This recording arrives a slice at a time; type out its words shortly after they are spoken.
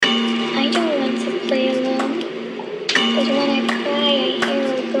I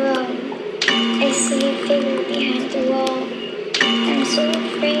hear a groan. I see a figure behind the wall. I'm so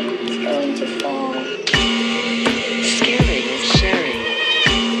afraid it's going to fall. Scaring is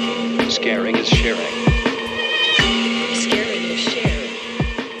sharing. Scaring is sharing. Scaring is sharing.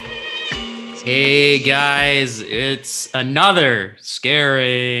 Hey guys, it's another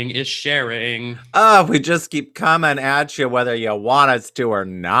Scaring is Sharing. We just keep coming at you whether you want us to or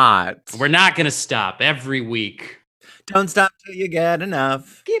not. We're not going to stop every week. Don't stop till you get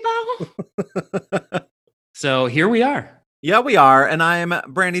enough. Keep on. So here we are. Yeah, we are. And I'm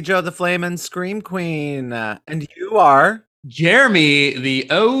Brandy Joe, the Flamin' Scream Queen. And you are? Jeremy, the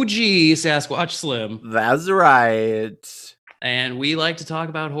OG Sasquatch Slim. That's right. And we like to talk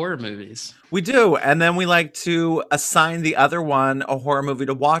about horror movies. We do. And then we like to assign the other one a horror movie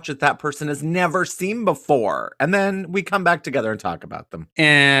to watch that that person has never seen before. And then we come back together and talk about them.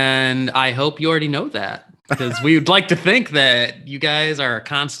 And I hope you already know that, because we would like to think that you guys are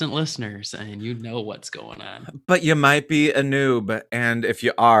constant listeners and you know what's going on. But you might be a noob. And if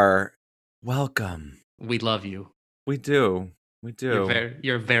you are, welcome. We love you. We do. We do.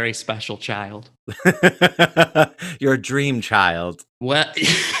 You're a very special child. You're a dream child. What?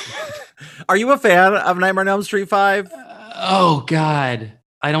 Are you a fan of Nightmare on Elm Street 5? Oh, God.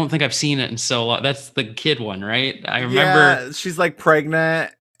 I don't think I've seen it in so long. That's the kid one, right? I remember. Yeah, she's like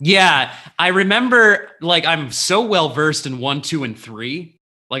pregnant. Yeah, I remember, like, I'm so well versed in 1, 2, and 3.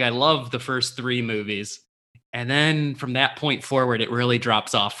 Like, I love the first 3 movies. And then from that point forward, it really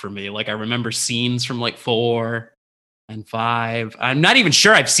drops off for me. Like, I remember scenes from like 4 and 5. I'm not even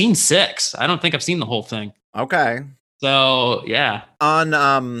sure I've seen 6. I don't think I've seen the whole thing. Okay. So, yeah.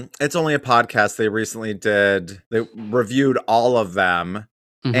 On It's Only a Podcast, they recently they reviewed all of them.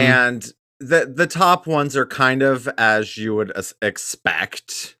 Mhm. And the top ones are kind of as you would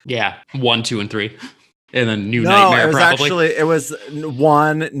expect. Yeah, 1, 2, and 3. And then New Nightmare, it was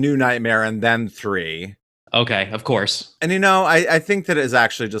 1, New Nightmare, and then 3. Okay, of course. And I think that it is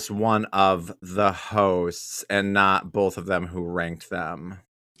actually just one of the hosts and not both of them who ranked them.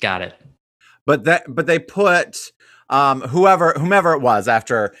 Got it. But they put whomever it was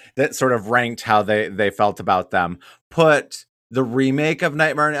after that sort of ranked how they felt about them, put the remake of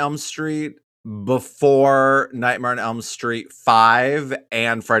Nightmare on Elm Street before Nightmare on Elm Street 5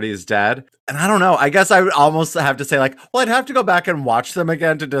 and Freddy's Dead. And I don't know, I guess I would almost have to say, like, well, I'd have to go back and watch them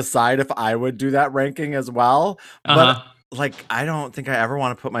again to decide if I would do that ranking as well. But like, I don't think I ever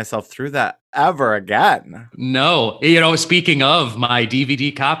want to put myself through that ever again. No. Speaking of, my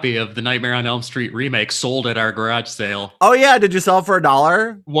DVD copy of the Nightmare on Elm Street remake sold at our garage sale. Oh, yeah. Did you sell it for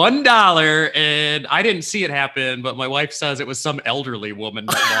 $1? $1. And I didn't see it happen, but my wife says it was some elderly woman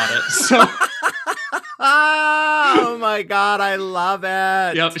that bought it. So. Oh my God, I love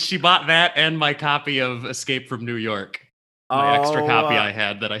it. Yep, she bought that and my copy of Escape from New York. My extra copy I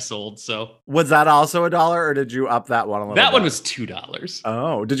had that I sold. So was that also $1, or did you up that one a little That bit? one was $2.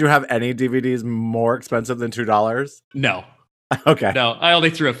 Oh, did you have any DVDs more expensive than $2? No. Okay. No, I only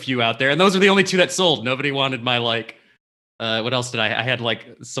threw a few out there, and those are the only 2 that sold. Nobody wanted my, like, what else did I had, like,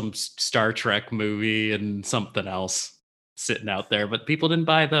 some Star Trek movie and something else sitting out there, but people didn't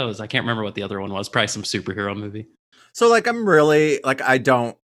buy those. I can't remember what the other one was. Probably some superhero movie. So, like, I'm really, like, I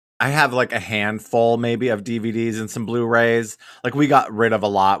have, like, a handful, maybe, of DVDs and some Blu-rays. Like, we got rid of a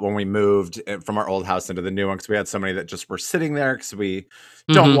lot when we moved from our old house into the new one, because we had so many that just were sitting there because we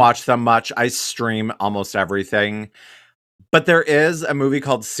don't watch them much. I stream almost everything. But there is a movie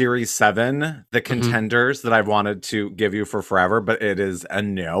called Series 7, The Contenders, that I've wanted to give you for forever, but it is a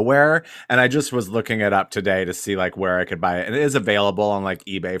nowhere. And I just was looking it up today to see, like, where I could buy it. And it is available on, like,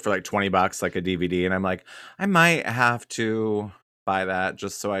 eBay for like $20, like a DVD. And I'm like, I might have to buy that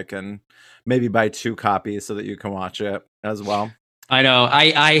just so I can maybe buy 2 copies so that you can watch it as well. I know.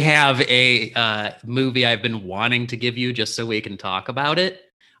 I have a movie I've been wanting to give you just so we can talk about it.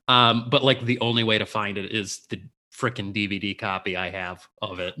 But, like, the only way to find it is the freaking DVD copy I have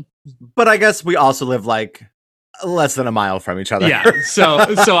of it. But I guess we also live, like, less than a mile from each other. Yeah, so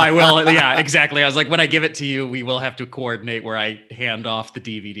I will. Yeah, exactly. I was like, when I give it to you, we will have to coordinate where I hand off the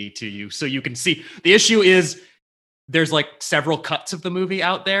DVD to you so you can see. The issue is there's, like, several cuts of the movie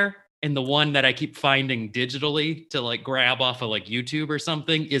out there, and the one that I keep finding digitally to, like, grab off of, like, YouTube or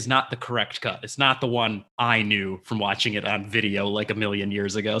something is not the correct cut. It's not the one I knew from watching it on video like a million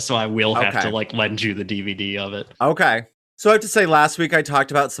years ago. So I will have to, like, lend you the DVD of it. Okay. So I have to say, last week I talked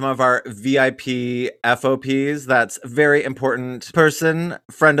about some of our VIP FOPs. That's very important person,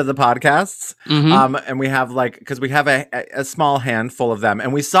 friend of the podcasts. And we have because we have a small handful of them.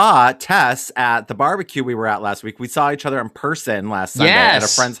 And we saw Tess at the barbecue we were at last week. We saw each other in person last Sunday at a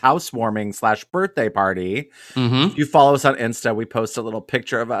Yes. friend's housewarming / birthday party. Mm-hmm. If you follow us on Insta, we post a little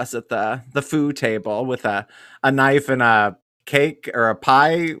picture of us at the food table with a knife and a cake or a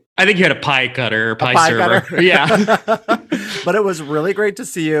pie. I think you had a pie cutter or pie server. cutter. Yeah. But it was really great to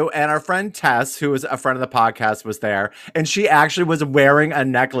see you. And our friend Tess, who is a friend of the podcast, was there. And she actually was wearing a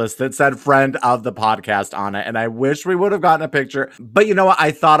necklace that said friend of the podcast on it. And I wish we would have gotten a picture. But you know what?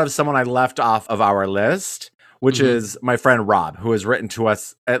 I thought of someone I left off of our list, which is my friend Rob, who has written to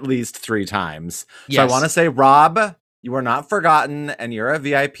us at least 3 times. So I want to say, Rob, you are not forgotten. And you're a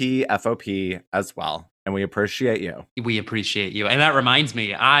VIP FOP as well. And we appreciate you. We appreciate you. And that reminds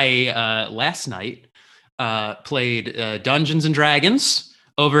me, I last night played Dungeons and Dragons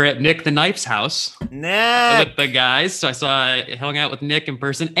over at Nick the Knife's house with the guys. So I hung out with Nick in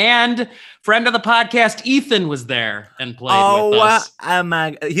person, and friend of the podcast Ethan was there and played with us.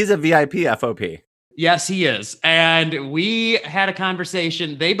 He's a VIP FOP. Yes, he is. And we had a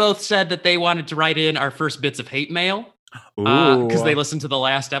conversation. They both said that they wanted to write in our first bits of hate mail because they listened to the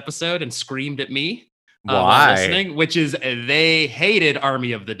last episode and screamed at me. While listening, which is they hated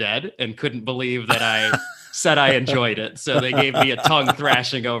Army of the Dead and couldn't believe that I said I enjoyed it. So they gave me a tongue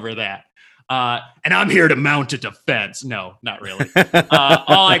thrashing over that. And I'm here to mount a defense. No, not really.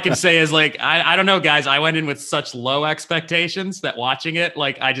 All I can say is I don't know, guys. I went in with such low expectations that watching it,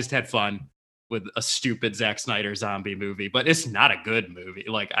 I just had fun with a stupid Zack Snyder zombie movie, but it's not a good movie.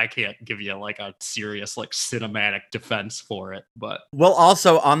 I can't give you a serious cinematic defense for it. But well,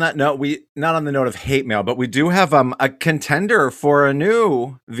 also on that note, we not on the note of hate mail, but we do have a contender for a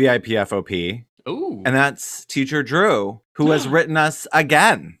new VIP FOP. Ooh. And that's Teacher Drew, who has written us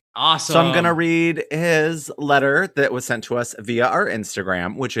again. Awesome. So I'm going to read his letter that was sent to us via our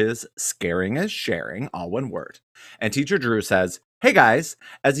Instagram, which is Scaring is Sharing, all one word. And Teacher Drew says, "Hey guys,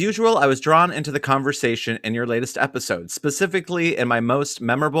 as usual, I was drawn into the conversation in your latest episode, specifically in my most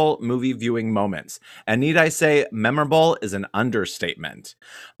memorable movie viewing moments. And need I say, memorable is an understatement.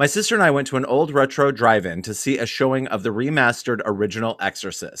 My sister and I went to an old retro drive-in to see a showing of the remastered original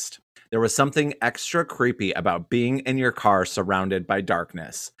Exorcist. There was something extra creepy about being in your car surrounded by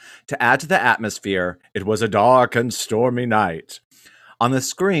darkness. To add to the atmosphere, it was a dark and stormy night. On the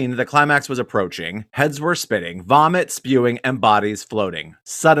screen, the climax was approaching, heads were spitting, vomit spewing, and bodies floating.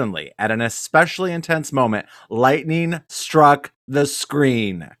 Suddenly, at an especially intense moment, lightning struck the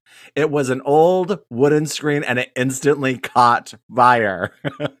screen. It was an old wooden screen and it instantly caught fire.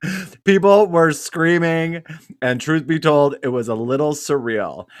 People were screaming, and truth be told, it was a little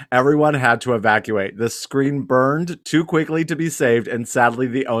surreal. Everyone had to evacuate. The screen burned too quickly to be saved, and sadly,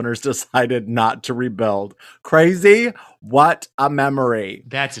 the owners decided not to rebuild. Crazy? What a memory."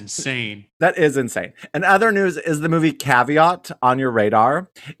 That's insane. That is insane. And other news is the movie Caveat on your radar.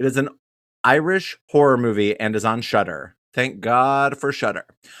 It is an Irish horror movie and is on Shudder. Thank God for Shudder.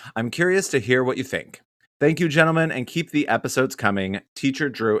 I'm curious to hear what you think. Thank you, gentlemen, and keep the episodes coming. Teacher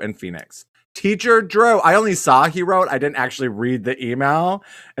Drew in Phoenix. Teacher Drew. I only saw he wrote. I didn't actually read the email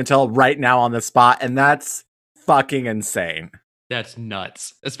until right now on the spot, and that's fucking insane. That's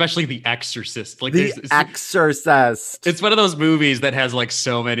nuts. Especially The Exorcist. The Exorcist. It's one of those movies that has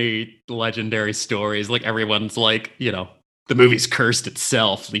so many legendary stories. Everyone's the movie's cursed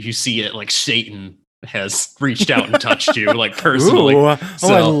itself. You see it Satan has reached out and touched you personally. Ooh.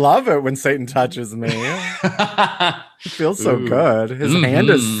 I love it when Satan touches me. It feels so good. His hand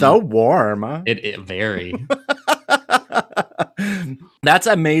is so warm. It very. That's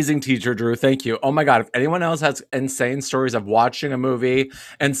amazing, Teacher Drew. Thank you. Oh my God. If anyone else has insane stories of watching a movie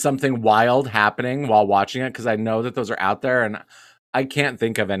and something wild happening while watching it, because I know that those are out there and I can't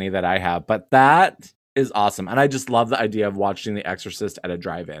think of any that I have, but that is awesome. And I just love the idea of watching The Exorcist at a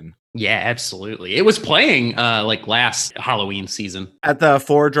drive-in. Yeah, absolutely. It was playing last Halloween season at the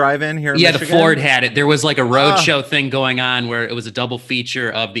Ford drive-in here in Michigan? The Ford had it. There was a roadshow thing going on where it was a double feature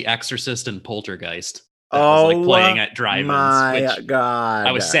of The Exorcist and Poltergeist. That was playing at drive-ins. My God.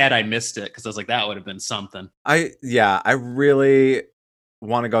 I was sad I missed it because I was that would have been something. I really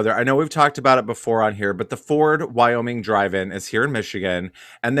want to go there. I know we've talked about it before on here, but the Ford Wyoming Drive-In is here in Michigan,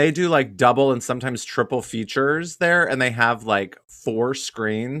 and they do double and sometimes triple features there, and they have 4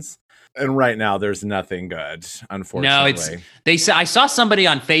 screens. And right now, there's nothing good, unfortunately. No, I saw somebody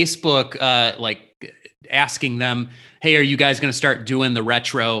on Facebook asking them, hey, are you guys going to start doing the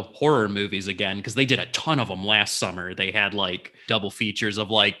retro horror movies again? Because they did a ton of them last summer. They had like double features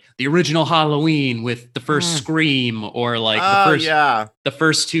of like the original Halloween with the first Scream, or like the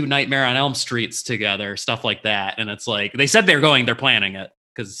first two Nightmare on Elm Streets together, stuff like that. And it's like, they said they're planning it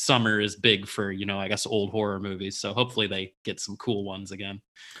because summer is big for, I guess old horror movies. So hopefully they get some cool ones again.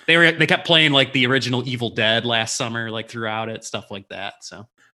 They kept playing like the original Evil Dead last summer, like throughout it, stuff like that. So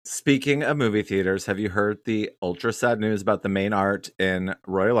speaking of movie theaters, have you heard the ultra sad news about the Main Art in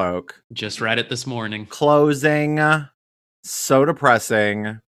Royal Oak? Just read it this morning. Closing. So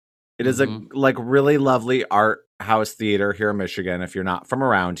depressing. It is a like really lovely art house theater here in Michigan. If you're not from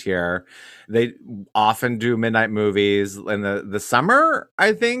around here, they often do midnight movies in the summer.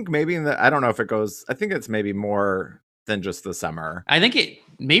 I think maybe I don't know if it goes. I think it's maybe more than just the summer. I think it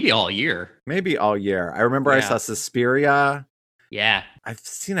maybe all year. Maybe all year. I remember I saw Suspiria. Yeah. I've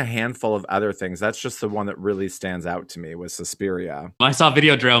seen a handful of other things. That's just the one that really stands out to me was Suspiria. I saw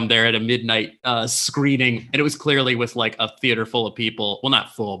Videodrome there at a midnight screening, and it was clearly with like a theater full of people. Well,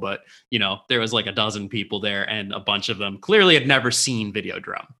 not full, but there was like a dozen people there, and a bunch of them clearly had never seen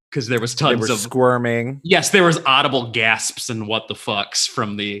Videodrome because there was tons of squirming. Yes, there was audible gasps and what the fucks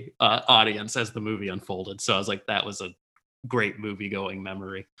from the audience as the movie unfolded. So I was like, that was a great movie going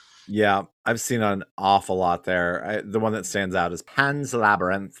memory. Yeah, I've seen an awful lot there. The one that stands out is Pan's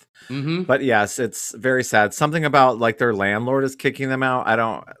Labyrinth. But yes, it's very sad. Something about like their landlord is kicking them out.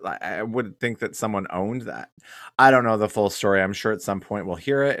 I would think that someone owned that. I don't know the full story. I'm sure at some point we'll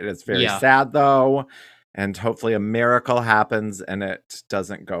hear it. It's very sad though. And hopefully a miracle happens and it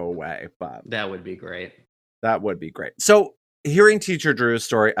doesn't go away. But that would be great. That would be great. So hearing Teacher Drew's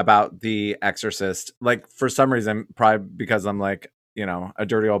story about The Exorcist, like for some reason, probably because I'm like, a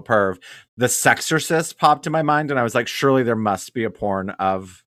dirty old perv, The Sexorcist popped in my mind, and I was like, surely there must be a porn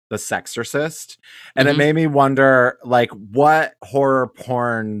of The Sexorcist. And it made me wonder, like, what horror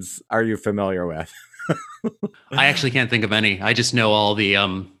porns are you familiar with? I actually can't think of any. I just know all the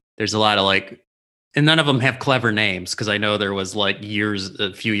there's a lot of like, and none of them have clever names, because I know there was like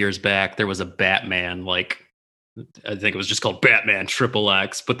a few years back, there was a Batman, like I think it was just called Batman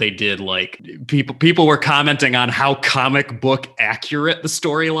XXX, but they did like people were commenting on how comic book accurate the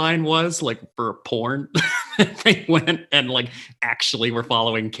storyline was, like for porn. They went and like actually were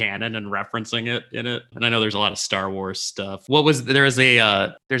following canon and referencing it in it. And I know there's a lot of Star Wars stuff. There's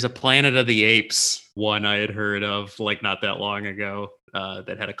a Planet of the Apes one I had heard of like not that long ago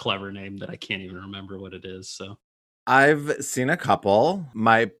that had a clever name that I can't even remember what it is. So I've seen a couple.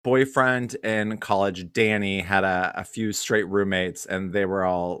 My boyfriend in college, Danny, had a few straight roommates, and they were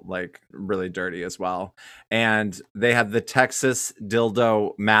all like really dirty as well. And they had the Texas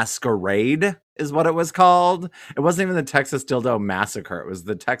Dildo Masquerade is what it was called. It wasn't even the Texas Dildo Massacre. It was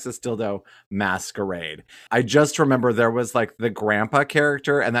the Texas Dildo Masquerade. I just remember there was like the grandpa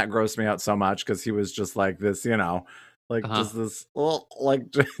character, and that grossed me out so much because he was just like this, like just this, like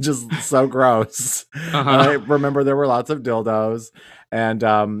just so gross. I remember there were lots of dildos, and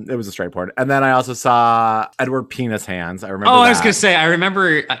it was a straight porn. And then I also saw Edward Penis Hands. I remember. I was gonna say I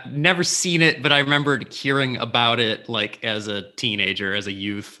remember. I've never seen it, but I remembered hearing about it like as a teenager, as a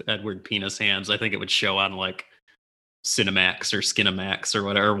youth. Edward Penis Hands. I think it would show on like Cinemax or Skinamax or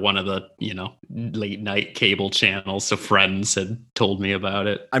whatever, one of the late night cable channels. So friends had told me about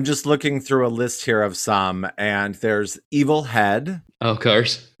it. I'm just looking through a list here of some, and there's Evil Head. Oh, of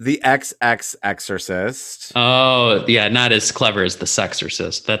course. The XX Exorcist. Oh yeah, not as clever as The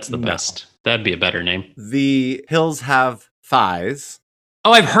Sexorcist. That's the best. That'd be a better name. The Hills Have Thighs.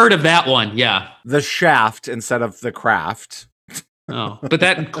 Oh, I've heard of that one. Yeah. The Shaft instead of The Craft. Oh, but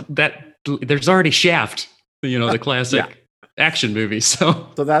that there's already Shaft. The classic action movie.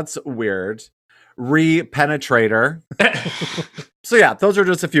 So that's weird. Re-Penetrator. So yeah, those are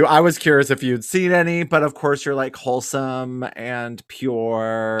just a few. I was curious if you'd seen any, but of course you're like wholesome and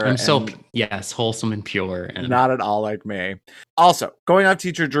pure. I'm wholesome and pure. And not at all like me. Also, going off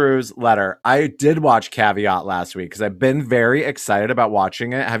Teacher Drew's letter, I did watch Caveat last week because I've been very excited about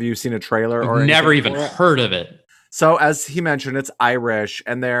watching it. Have you seen a trailer or never even heard of it? So as he mentioned, it's Irish,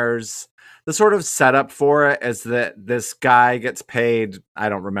 and there's the sort of setup for it is that this guy gets paid, I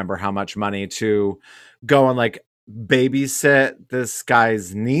don't remember how much money, to go and like babysit this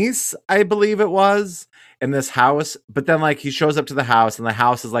guy's niece, I believe it was, in this house. But then like he shows up to the house, and the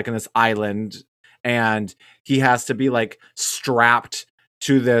house is like in this island, and he has to be like strapped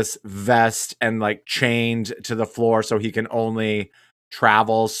to this vest and like chained to the floor so he can only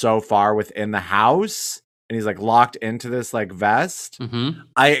travel so far within the house and he's like locked into this like vest. Mm-hmm.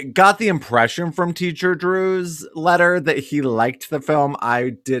 I got the impression from Teacher Drew's letter that he liked the film. I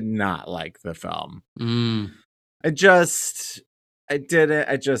did not like the film. Mm. I just didn't.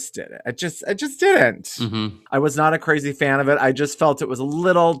 I just didn't. Mm-hmm. I was not a crazy fan of it. I just felt it was a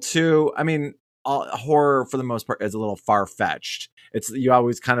little too, I mean, horror for the most part is a little far-fetched. You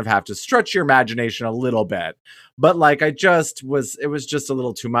always kind of have to stretch your imagination a little bit. But like it was just a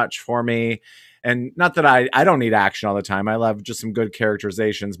little too much for me. And not that I don't need action all the time. I love just some good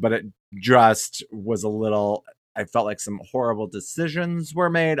characterizations, but it just was a little, I felt like some horrible decisions were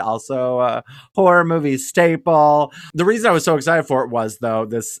made. Also, a horror movie staple. The reason I was so excited for it was though,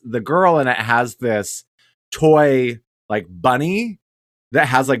 the girl in it has this toy like bunny that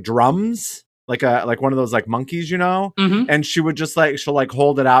has like drums, like one of those like monkeys, you know? Mm-hmm. And she'll like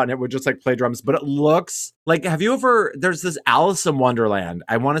hold it out and it would just like play drums. But it looks like, there's this Alice in Wonderland,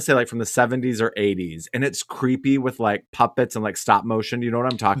 I want to say like from the 70s or 80s, and it's creepy with like puppets and like stop motion. Do you know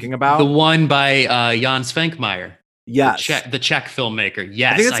what I'm talking about? The one by Jan Svankmajer. Yes. The Czech filmmaker.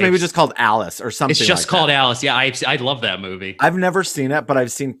 Yes. I think it's maybe just called Alice or something. It's just like called that. Alice. Yeah, I love that movie. I've never seen it, but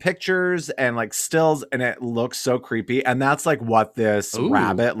I've seen pictures and like stills, and it looks so creepy. And that's like what this Ooh.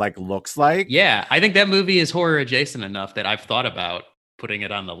 rabbit like looks like. Yeah, I think that movie is horror adjacent enough that I've thought about putting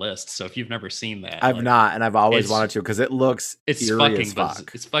it on the list. So if you've never seen that, I've like, not, and I've always wanted to because it looks it's eerie fucking as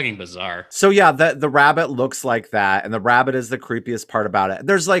fuck. it's fucking bizarre. So yeah, the rabbit looks like that, and the rabbit is the creepiest part about it.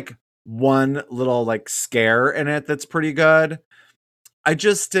 There's like one little like scare in it that's pretty good. I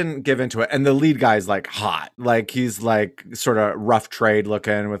just didn't give into it. And the lead guy's like hot. Like he's like sort of rough trade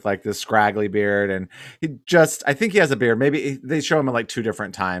looking with like this scraggly beard. And I think he has a beard. Maybe they show him at like 2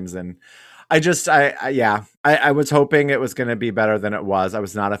 different times. And I was hoping it was going to be better than it was. I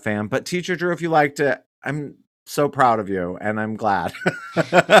was not a fan, but Teacher Drew, if you liked it, I'm so proud of you. And I'm glad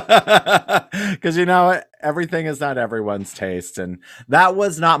because you know, everything is not everyone's taste. And that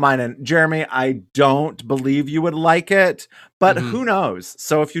was not mine. And Jeremy, I don't believe you would like it, but who knows?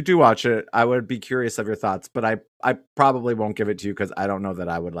 So if you do watch it, I would be curious of your thoughts, but I probably won't give it to you because I don't know that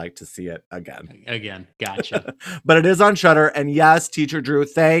I would like to see it again. Gotcha. But it is on Shudder. And yes, Teacher Drew,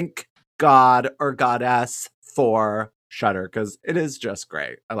 thank God or Goddess for Shudder, because it is just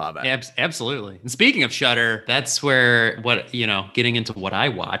great. I love it. Absolutely. And speaking of Shudder, that's where getting into what I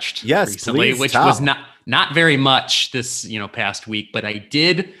watched recently, which tell. was not very much this past week, but I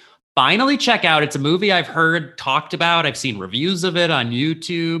did finally check out. It's a movie I've heard talked about. I've seen reviews of it on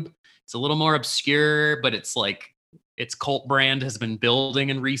YouTube. It's a little more obscure, but it's like its cult brand has been building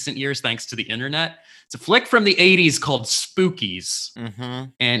in recent years thanks to the internet. It's a flick from the 80s called Spookies.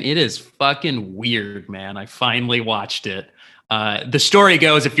 Mm-hmm. And it is fucking weird, man. I finally watched it. The story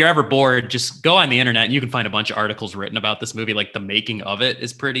goes, if you're ever bored, just go on the internet and you can find a bunch of articles written about this movie. Like the making of it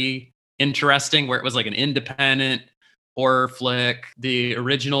is pretty interesting, where it was like an independent horror flick. The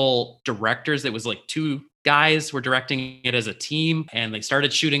original directors, it was like 2 guys were directing it as a team, and they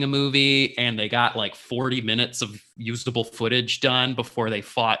started shooting a movie and they got like 40 minutes of usable footage done before they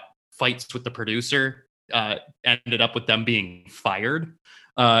fought fights with the producer. Ended up with them being fired.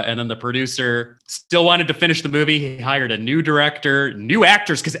 And then the producer still wanted to finish the movie. He hired a new director, new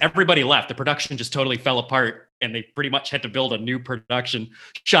actors, because everybody left. The production just totally fell apart and they pretty much had to build a new production,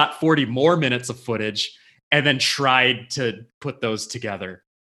 shot 40 more minutes of footage, and then tried to put those together.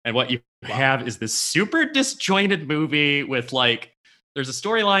 And what you have is this super disjointed movie with like, there's a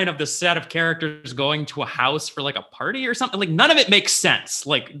storyline of this set of characters going to a house for like a party or something. Like none of it makes sense.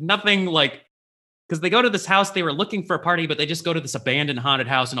 Like nothing, like, because they go to this house, they were looking for a party, but they just go to this abandoned haunted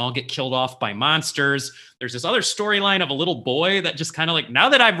house and all get killed off by monsters. There's this other storyline of a little boy that just kind of like, now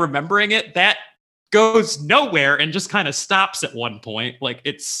that I'm remembering it, that goes nowhere and just kind of stops at one point. Like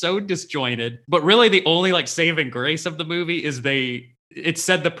it's so disjointed, but really the only like saving grace of the movie is it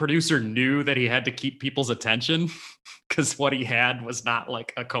said the producer knew that he had to keep people's attention because what he had was not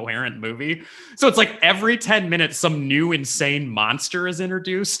like a coherent movie. So it's like every 10 minutes, some new insane monster is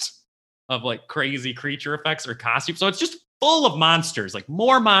introduced of like crazy creature effects or costumes. So it's just full of monsters, like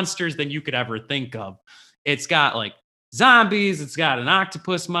more monsters than you could ever think of. It's got like zombies. It's got an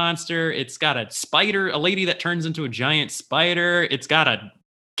octopus monster. It's got a spider, a lady that turns into a giant spider. It's got a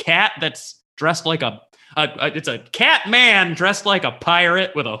cat that's dressed like it's a cat man dressed like a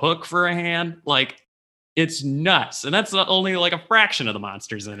pirate with a hook for a hand. Like it's nuts. And that's only like a fraction of the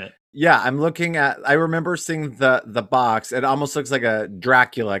monsters in it. Yeah, I remember seeing the box. It almost looks like a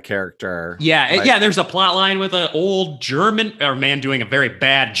Dracula character. Yeah, there's a plot line with an old German or man doing a very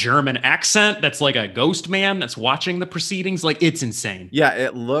bad German accent that's like a ghost man that's watching the proceedings. Like it's insane. Yeah,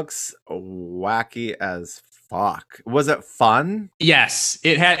 it looks wacky as fuck. Was it fun? Yes,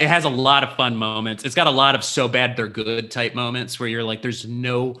 it has a lot of fun moments. It's got a lot of so bad they're good type moments where you're like, there's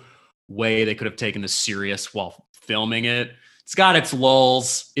no way they could have taken this serious while filming it. It's got its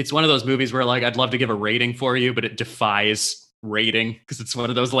lulls. It's one of those movies where like I'd love to give a rating for you, but it defies rating because it's one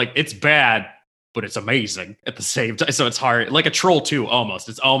of those like it's bad, but it's amazing at the same time. So it's hard, like a Troll 2 almost.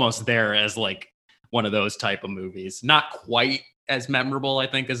 It's almost there as like one of those type of movies. Not quite as memorable, I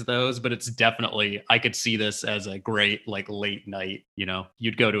think, as those, but it's definitely, I could see this as a great like late night,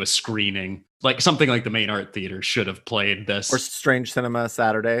 you'd go to a screening, like something like the Main Art Theater should have played this. Or Strange Cinema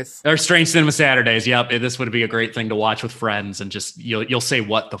Saturdays. Or Strange Cinema Saturdays. Yep. This would be a great thing to watch with friends and just you'll say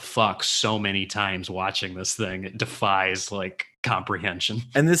what the fuck so many times watching this thing. It defies like comprehension.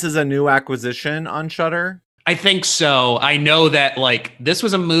 And this is a new acquisition on Shudder? I think so. I know that like this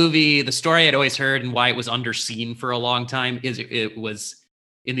was a movie, the story I'd always heard and why it was underseen for a long time is it was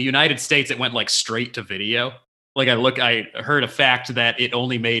in the United States, it went like straight to video. Like I heard a fact that it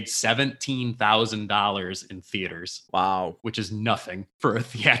only made $17,000 in theaters. Wow. Which is nothing for a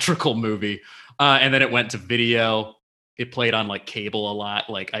theatrical movie. And then it went to video. It played on like cable a lot.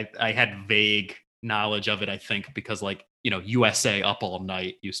 Like I had vague knowledge of it, I think, because like, USA Up All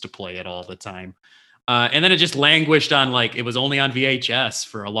Night used to play it all the time. And then it just languished on like, it was only on VHS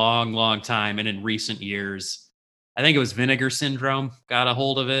for a long, long time. And in recent years, I think it was Vinegar Syndrome got a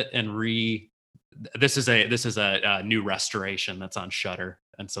hold of it and this is a new restoration that's on Shudder.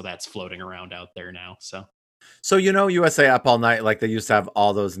 And so that's floating around out there now. So USA Up All Night, like they used to have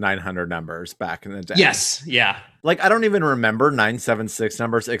all those 900 numbers back in the day. Yes. Yeah. Like I don't even remember 976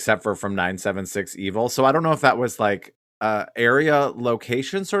 numbers except for from 976 Evil. So I don't know if that was like area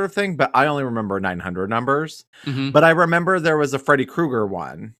location sort of thing, but I only remember 900 numbers. Mm-hmm. But I remember there was a Freddy Krueger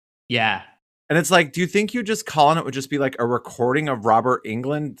one. Yeah. And it's like, do you think you just call and it would just be like a recording of Robert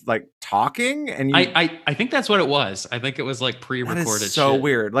Englund like talking? And I think that's what it was. I think it was like pre-recorded. That is so shit.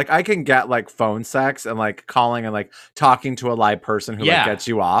 weird. Like I can get like phone sex and like calling and like talking to a live person who like gets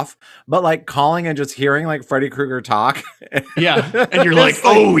you off, but like calling and just hearing like Freddy Krueger talk. Yeah, and you're like,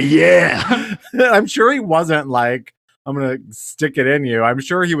 oh yeah. I'm sure he wasn't like, I'm gonna stick it in you. I'm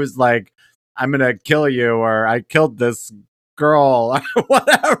sure he was like, I'm gonna kill you, or I killed this girl,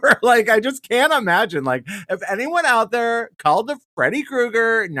 whatever. Like I just can't imagine. Like if anyone out there called the Freddy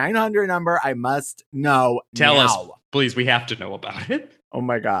Krueger 900 number, I must know. Tell now. us, please. We have to know about it. Oh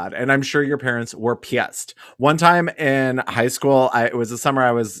my God. And I'm sure your parents were pissed. One time in high school, it was the summer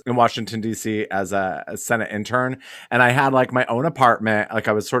I was in Washington, DC as a Senate intern. And I had like my own apartment. Like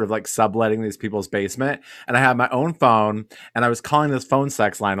I was sort of like subletting these people's basement. And I had my own phone and I was calling this phone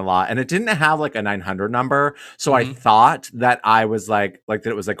sex line a lot. And it didn't have like a 900 number. So I thought that I was like that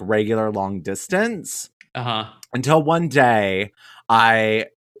it was like regular long distance. Until one day I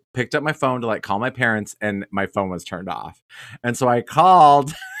picked up my phone to like call my parents and my phone was turned off. And so I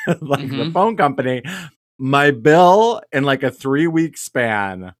called like the phone company. My bill in like a 3-week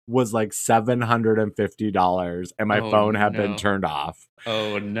span was like $750 and my phone had been turned off.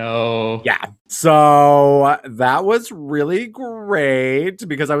 Oh no. Yeah. So that was really great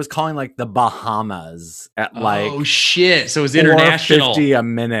because I was calling like the Bahamas at like, oh shit. So it was international. $4.50 a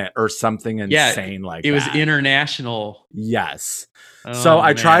minute or something insane like that. It was international. Yes. Oh, so I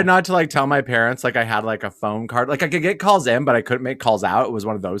man. tried not to like tell my parents like I had like a phone card. Like I could get calls in, but I couldn't make calls out. It was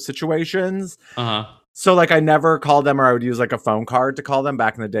one of those situations. So like I never called them, or I would use like a phone card to call them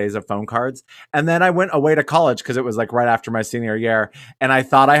back in the days of phone cards. And then I went away to college because it was like right after my senior year. And I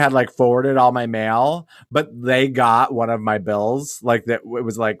thought I had like forwarded all my mail, but they got one of my bills. Like that it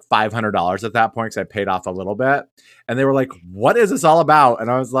was like $500 at that point because I paid off a little bit. And they were like, what is this all about?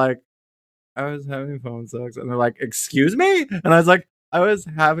 And I was like, I was having phone sex. And they're like, excuse me? And I was like, I was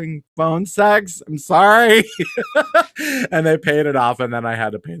having phone sex. I'm sorry. And they paid it off. And then I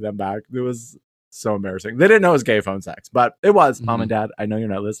had to pay them back. It was so embarrassing. They didn't know it was gay phone sex, but it was. Mom and Dad, I know you're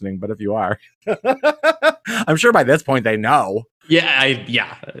not listening, but if you are, I'm sure by this point they know.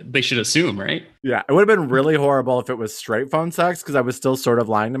 Yeah, they should assume, right? Yeah, it would have been really horrible if it was straight phone sex because I was still sort of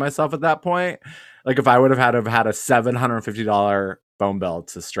lying to myself at that point. Like if I would have had a $750 phone bill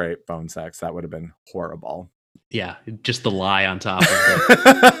to straight phone sex, that would have been horrible. Yeah, just the lie on top of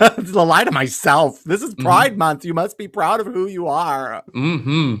it. It's the lie to myself. This is Pride Month. You must be proud of who you are.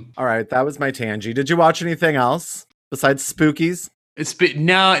 All right, that was my tangy. Did you watch anything else besides Spookies?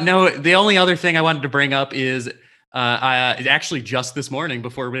 No. The only other thing I wanted to bring up is actually just this morning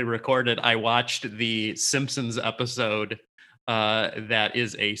before we recorded, I watched the Simpsons episode that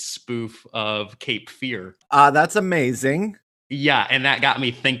is a spoof of Cape Fear. That's amazing. Yeah, and that got me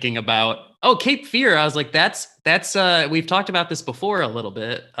thinking about Cape Fear. I was like, that's we've talked about this before a little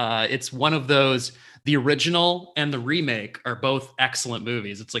bit. It's one of those, the original and the remake are both excellent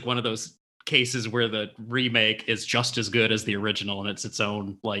movies. It's like one of those cases where the remake is just as good as the original and it's its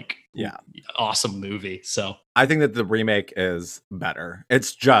own like Yeah. awesome movie. So I think that the remake is better.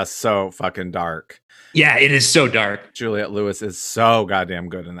 It's just so fucking dark. yeah, it is so dark. Juliette Lewis is so goddamn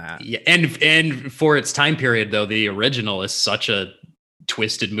good in that. Yeah, and for its time period though, the original is such a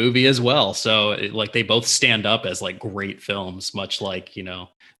twisted movie as well. So like they both stand up as like great films, much like,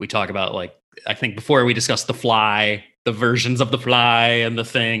 we talk about like, I think before we discussed The Fly, the versions of The Fly and The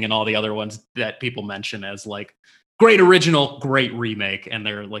Thing and all the other ones that people mention as like great original, great remake, and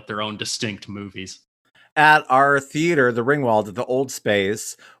they're like their own distinct movies. At our theater, the Ringwald at the Old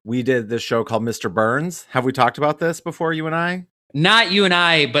Space, we did this show called Mr. Burns. Have we talked about this before, you and I? Not you and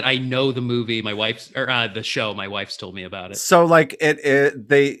I, but I know the movie. My wife's or the show. My wife's told me about it. So like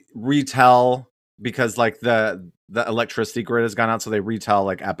they retell because like the electricity grid has gone out, so they retell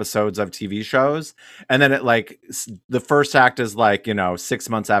like episodes of TV shows, and then it like the first act is like 6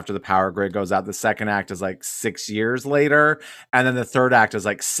 months after the power grid goes out, the second act is like 6 years later, and then the third act is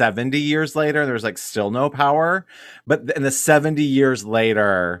like 70 years later, and there's like still no power. But in the 70 years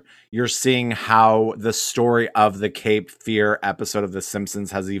later, you're seeing how the story of the Cape Fear episode of The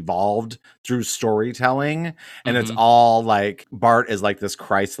Simpsons has evolved through storytelling. And it's all like Bart is like this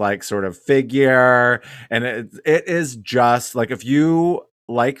Christ-like sort of figure. And it is just like, if you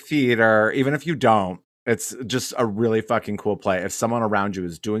like theater, even if you don't, it's just a really fucking cool play. If someone around you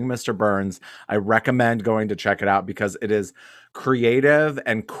is doing Mr. Burns, I recommend going to check it out because it is creative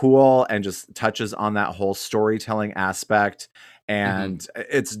and cool and just touches on that whole storytelling aspect. And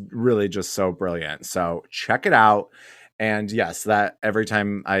it's really just so brilliant. So check it out. And yes, that every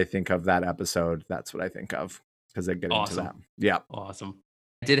time I think of that episode, that's what I think of because they get into that. Yeah. Awesome.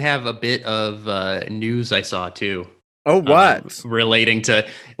 I did have a bit of news I saw too. Oh, what? Relating to,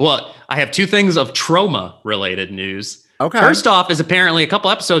 well, I have two things of trauma related news. Okay. First off is apparently a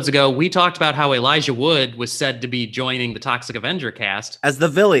couple episodes ago, we talked about how Elijah Wood was said to be joining the Toxic Avenger cast. As the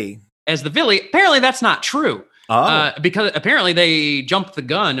Villy. Apparently that's not true. Oh. Because apparently they jumped the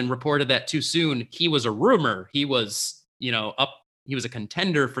gun and reported that too soon. He was a rumor. He was, he was a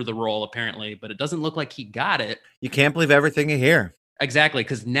contender for the role apparently, but it doesn't look like he got it. You can't believe everything you hear. Exactly,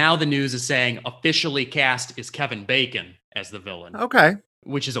 because now the news is saying officially cast is Kevin Bacon as the villain. Okay.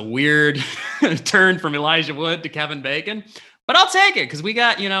 Which is a weird turn from Elijah Wood to Kevin Bacon. But I'll take it because we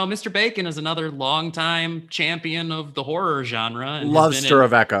got, Mr. Bacon is another longtime champion of the horror genre. And love Stir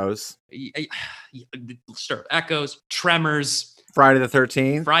of Echoes. Stir of Echoes, Tremors. Friday the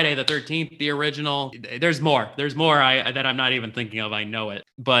 13th. The original. There's more that I'm not even thinking of. I know it.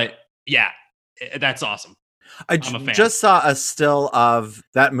 But yeah, that's awesome. I just saw a still of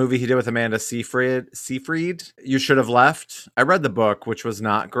that movie he did with Amanda Seyfried. You Should Have Left. I read the book, which was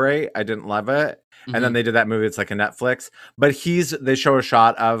not great. I didn't love it. And then they did that movie. It's like a Netflix, but they show a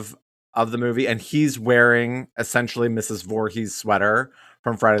shot of the movie and he's wearing essentially Mrs. Voorhees' sweater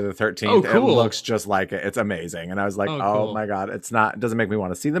from Friday the 13th. Oh, cool. It looks just like it. It's amazing. And I was like, oh my God, it doesn't make me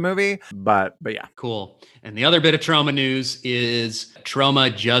want to see the movie, but yeah. Cool. And the other bit of Trauma news is Trauma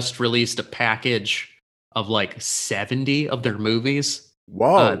just released a package of like 70 of their movies.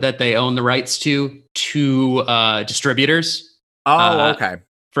 Whoa. That they own the rights to distributors. Oh, okay.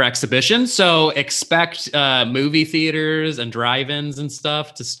 For exhibition. So expect movie theaters and drive-ins and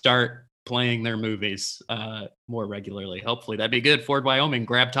stuff to start playing their movies more regularly. Hopefully that'd be good. Ford, Wyoming,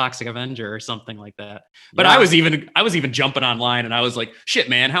 grab Toxic Avenger or something like that. But yeah. I was even jumping online and I was like, shit,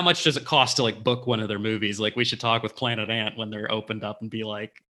 man, how much does it cost to like book one of their movies? Like we should talk with Planet Ant when they're opened up and be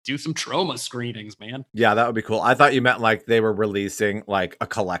like, do some Trauma screenings, man. Yeah, that would be cool. I thought you meant like they were releasing like a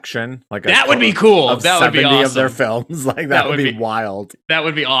collection, like that would be cool. That would be awesome. Of their films, like that would be wild. That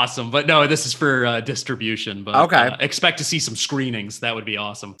would be awesome. But no, this is for distribution. But okay, expect to see some screenings. That would be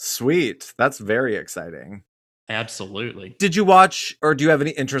awesome. Sweet, that's very exciting. Absolutely. Did you watch, or do you have any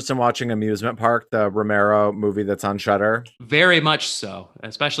interest in watching Amusement Park, the Romero movie that's on Shudder? Very much so,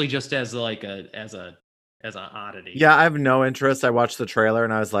 especially just as like as an oddity. Yeah, I have no interest. I watched the trailer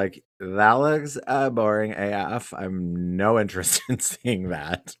and I was like, that looks boring AF. I'm no interest in seeing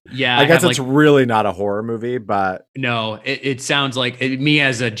that. Yeah, I guess it's really not a horror movie, but no, it sounds like me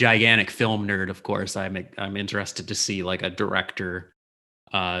as a gigantic film nerd. Of course, I'm interested to see like a director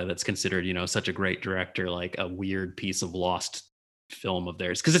that's considered, such a great director, like a weird piece of lost film of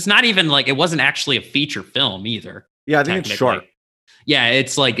theirs, because it's not even like it wasn't actually a feature film either. Yeah, I think it's short. Yeah,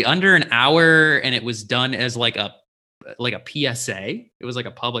 it's like under an hour and it was done as like a like a PSA. It was like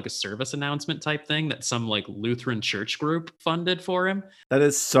a public service announcement type thing that some like Lutheran church group funded for him. That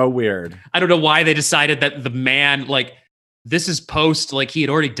is so weird. I don't know why they decided that the man, like, this is post, like, he had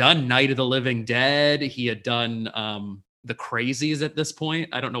already done Night of the Living Dead. He had done The Crazies at this point.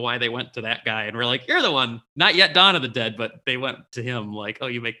 I don't know why they went to that guy and were like, you're the one, not yet Dawn of the Dead, but they went to him like, oh,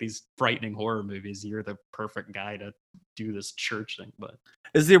 you make these frightening horror movies. You're the perfect guy to do this church thing. But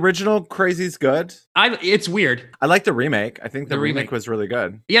Is the original Crazies good? it's weird. I like the remake. I think the The remake remake. was really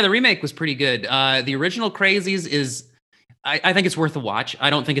good. Yeah, the remake was pretty good. The original Crazies is, I think it's worth a watch. I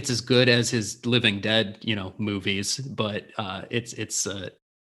don't think it's as good as his Living Dead, movies, but it's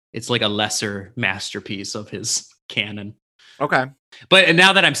like a lesser masterpiece of his canon. Okay. But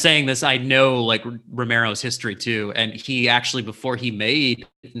now that I'm saying this, I know like Romero's history too. And he actually, before he made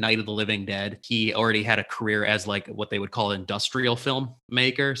Night of the Living Dead, he already had a career as like what they would call an industrial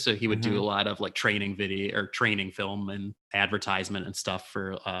filmmaker. So he would do a lot of like training video or training film and advertisement and stuff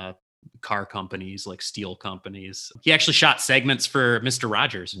for car companies, like steel companies. He actually shot segments for Mr.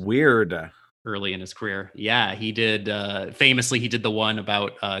 Rogers Weird. early in his career. Yeah, he did. Famously, he did the one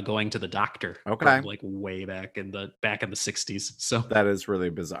about going to the doctor. Okay. from, like way back in the 60s. So That is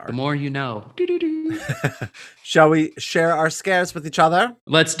really bizarre. the more you know. Doo-doo-doo. Shall we share our scares with each other?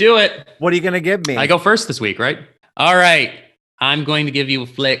 Let's do it. What are you going to give me? I go first this week, right? All right. I'm going to give you a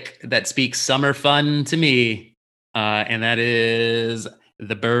flick that speaks summer fun to me, and that is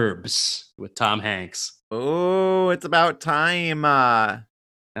The Burbs with Tom Hanks. Oh, it's about time.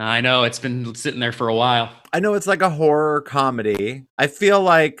 I know it's been sitting there for a while. I know it's like a horror comedy. I feel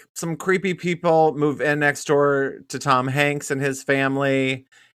like some creepy people move in next door to Tom Hanks and his family.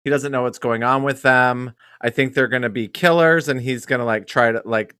 He doesn't know what's going on with them. I think they're going to be killers, and he's going to like try to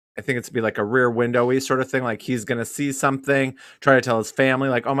like, I think it's to be like a rear windowy sort of thing. Like he's going to see something, try to tell his family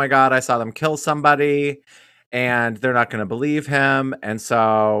like, oh my God, I saw them kill somebody, and they're not going to believe him. And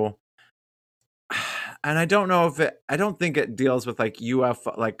so, and I don't know if I don't think it deals with like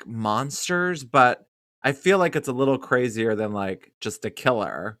UFO, like monsters, but I feel like it's a little crazier than like just a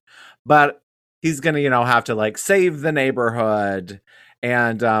killer. But he's going to, have to like save the neighborhood,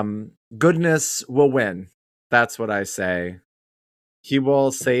 and goodness will win. That's what I say. He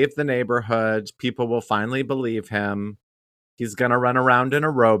will save the neighborhood. People will finally believe him. He's going to run around in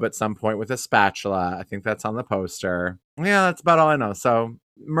a robe at some point with a spatula. I think that's on the poster. Yeah, that's about all I know. So,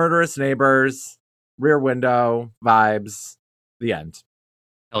 murderous neighbors, rear window vibes, the end.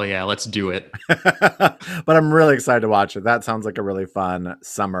 Hell yeah, let's do it. But I'm really excited to watch it. That sounds like a really fun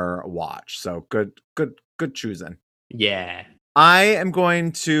summer watch. So, good choosing. Yeah. I am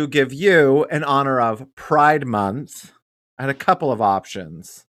going to give you, in honor of Pride Month, I had a couple of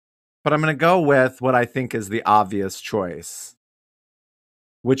options, but I'm going to go with what I think is the obvious choice,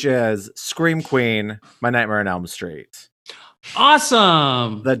 which is Scream Queen, My Nightmare on Elm Street.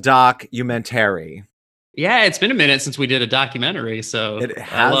 Awesome. The documentary. Yeah, it's been a minute since we did a documentary, so It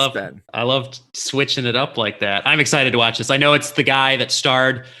has been. I loved switching it up like that. I'm excited to watch this. I know it's the guy that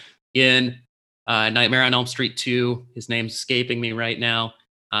starred in Nightmare on Elm Street 2. His name's escaping me right now.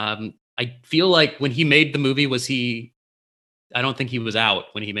 I feel like when he made the movie, I don't think he was out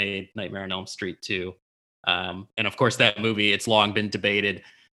when he made Nightmare on Elm Street 2. And of course, that movie, it's long been debated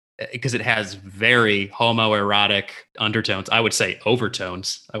because it has very homoerotic undertones. I would say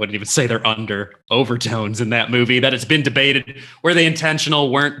overtones. I wouldn't even say they're overtones in that movie. That it's been debated. Were they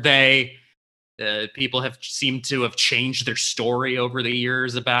intentional? Weren't they? People have seemed to have changed their story over the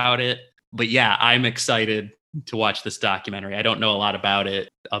years about it. But yeah, I'm excited to watch this documentary. I don't know a lot about it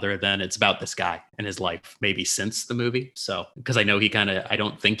other than it's about this guy and his life, maybe since the movie. So, because I know I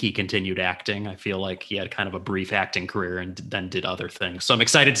don't think he continued acting. I feel like he had kind of a brief acting career and then did other things. So I'm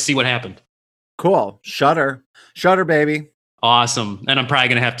excited to see what happened. Cool. Shudder, baby. Awesome. And I'm probably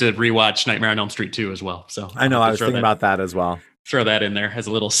going to have to rewatch Nightmare on Elm Street 2 as well. So I know. I'll I have was to thinking about that as well. throw that in there as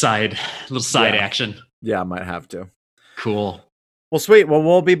a little side Yeah. action. Yeah, I might have to. Cool. Well, sweet. Well,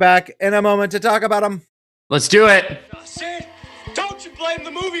 we'll be back in a moment to talk about them. Let's do it. Sid, don't you blame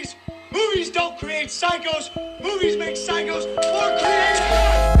the movies. Movies don't create psychos. Movies make psychos more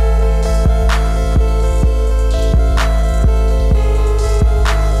creative.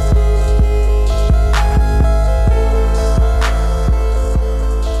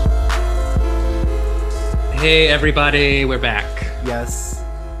 Hey, everybody. We're back. Yes,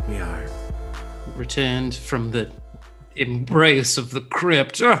 we are. Returned from the embrace of the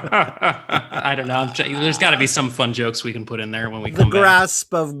crypt. I don't know. There's got to be some fun jokes we can put in there when we The come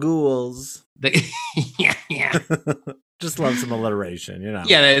grasp of ghouls. back. Yeah. Just love some alliteration,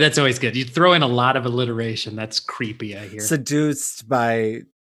 Yeah, that's always good. You throw in a lot of alliteration. That's creepy, I hear. Seduced by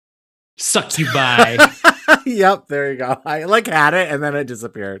Succubi. Yep, there you go. I like had it and then it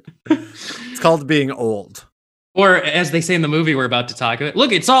disappeared. It's called being old. Or as they say in the movie we're about to talk about,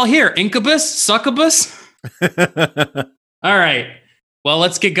 look, it's all here. Incubus, succubus. All right. Well,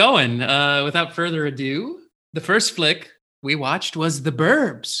 let's get going. Without further ado, the first flick we watched was The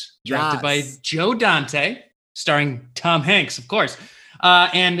Burbs, directed by Yes. Joe Dante, starring Tom Hanks, of course.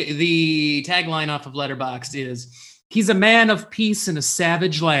 And the tagline off of Letterboxd is, "He's a man of peace in a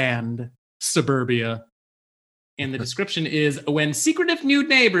savage land, suburbia." And the description is, when secretive new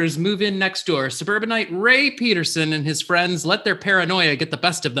neighbors move in next door, suburbanite Ray Peterson and his friends let their paranoia get the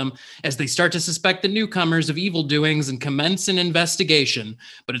best of them as they start to suspect the newcomers of evil doings and commence an investigation.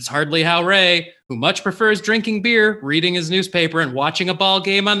 But it's hardly how Ray, who much prefers drinking beer, reading his newspaper, and watching a ball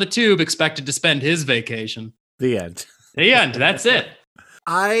game on the tube, expected to spend his vacation. The end. The end. That's it.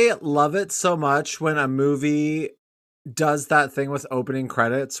 I love it so much when a movie does that thing with opening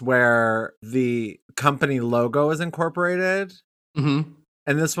credits where the company logo is incorporated. Mm-hmm.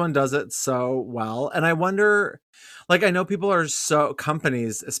 And this one does it so well. And I wonder, like, I know people are so,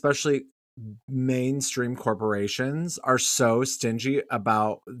 companies, especially mainstream corporations, are so stingy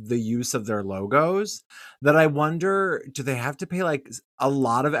about the use of their logos that I wonder, do they have to pay like a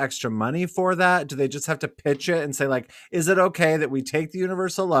lot of extra money for that? Do they just have to pitch it and say, like, is it okay that we take the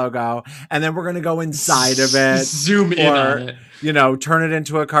Universal logo and then we're going to go inside of it, Zoom in or, on it. you know, turn it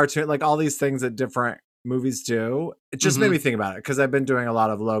into a cartoon, like all these things that different movies do? It just made me think about it because I've been doing a lot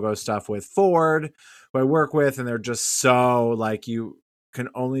of logo stuff with Ford, who I work with, and they're just so like, you can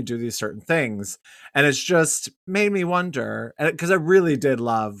only do these certain things, and it's just made me wonder, because I really did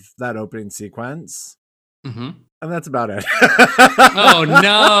love that opening sequence, Mm-hmm. and that's about it. Oh,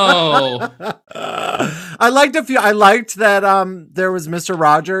 no. I liked a few. I liked that there was Mr.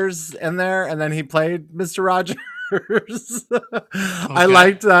 Rogers in there, and then he played Mr. Rogers. I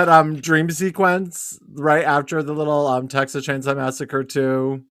liked that dream sequence right after the little Texas Chainsaw Massacre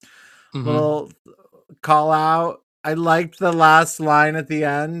 2 Mhm. little call out. I liked the last line at the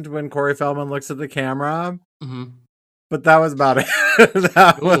end when Corey Feldman looks at the camera, Mhm. but that was about it.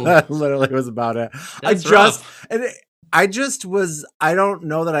 That literally was about it. That's rough. I don't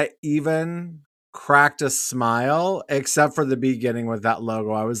know that I even cracked a smile except for the beginning with that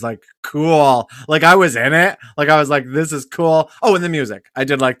logo. I was like, cool. Like I was in it. Like I was like, this is cool. Oh, and the music. I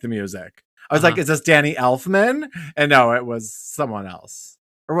did like the music. I was like, is this Danny Elfman? And no, it was someone else.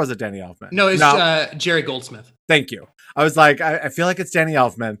 Or was it Danny Elfman? No, it's Jerry Goldsmith. Thank you. I was like, I feel like it's Danny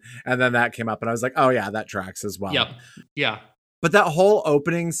Elfman. And then that came up and I was like, oh yeah, that tracks as well. Yep. Yeah. But that whole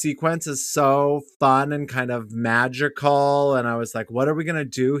opening sequence is so fun and kind of magical. And I was like, what are we going to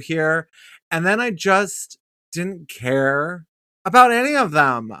do here? And then I just didn't care about any of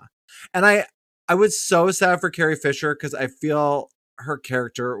them. And I was so sad for Carrie Fisher because I feel her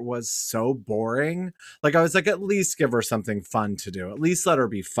character was so boring. Like I was like, at least give her something fun to do. At least let her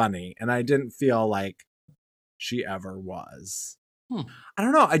be funny. And I didn't feel like she ever was. I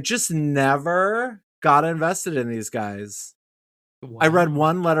don't know. I just never got invested in these guys. Wow. I read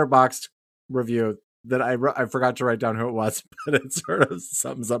one Letterboxd review that I forgot to write down who it was, but it sort of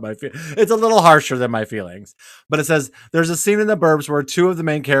sums up my feelings. It's a little harsher than my feelings, but it says, there's a scene in The Burbs where two of the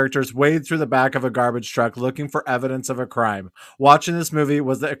main characters wade through the back of a garbage truck looking for evidence of a crime. Watching this movie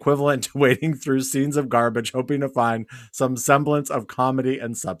was the equivalent to wading through scenes of garbage, hoping to find some semblance of comedy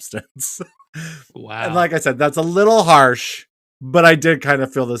and substance. Wow. And like I said, that's a little harsh, but I did kind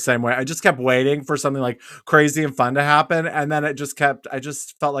of feel the same way. I just kept waiting for something like crazy and fun to happen. And then I just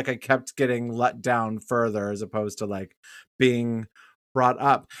felt like I kept getting let down further as opposed to like being brought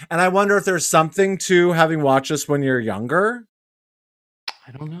up. And I wonder if there's something to having watched this when you're younger.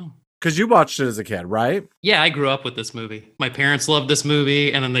 I don't know. Because you watched it as a kid, right? Yeah, I grew up with this movie. My parents loved this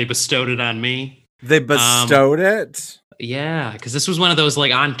movie, and then they bestowed it on me. They bestowed it? Yeah, because this was one of those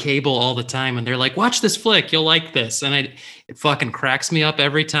like on cable all the time, and they're like, "Watch this flick, you'll like this," and it fucking cracks me up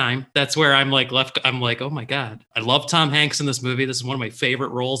every time. That's where I'm like I'm like, oh my god, I love Tom Hanks in this movie. This is one of my favorite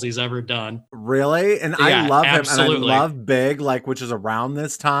roles he's ever done. Really? And Yeah, I love absolutely. him, and I love Big, like which is around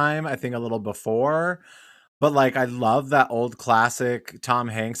this time. I think a little before. But like, I love that old classic Tom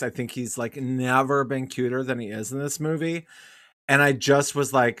Hanks. I think he's like never been cuter than he is in this movie. And I just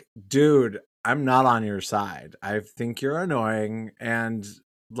was like, dude, I'm not on your side. I think you're annoying and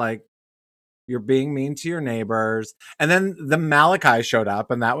like you're being mean to your neighbors. And then the Malachi showed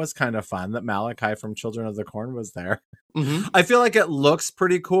up, and that was kind of fun that Malachi from Children of the Corn was there. Mm-hmm. I feel like it looks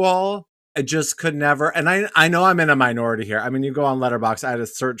pretty cool. I just could never, and I know I'm in a minority here. I mean, you go on Letterboxd, I had to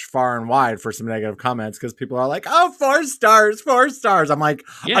search far and wide for some negative comments because people are like, oh, 4 stars, 4 stars. I'm like,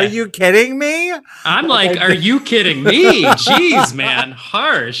 Yeah. Are you kidding me? I'm like, are you kidding me? Jeez, man,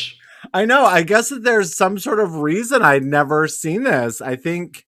 harsh. I know. I guess that there's some sort of reason I'd never seen this. I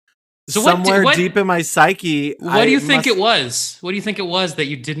think So somewhere deep in my psyche, what do you think it was? What do you think it was that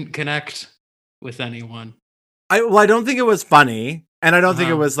you didn't connect with anyone? I don't think it was funny, and I don't think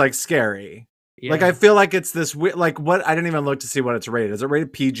it Uh-huh. was like scary. Yeah. Like I feel like it's this weird. Like what? I didn't even look to see what it's rated. Is it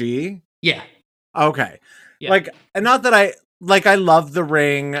rated PG? yeah. Okay. Yeah. Like, and not that I love The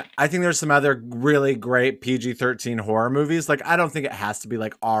Ring. I think there's some other really great PG-13 horror movies. Like, I don't think it has to be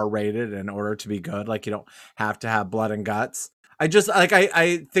like R-rated in order to be good. Like, you don't have to have blood and guts. I just like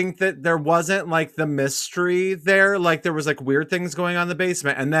I think that there wasn't like the mystery there. Like there was like weird things going on in the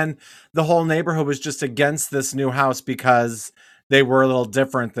basement. And then the whole neighborhood was just against this new house because they were a little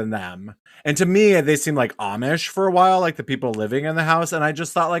different than them. And to me, they seemed like Amish for a while, like the people living in the house. And I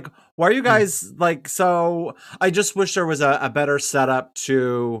just thought, like, why are you guys like so? I just wish there was a better setup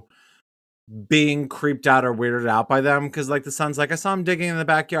to being creeped out or weirded out by them. Cause like the son's like, I saw him digging in the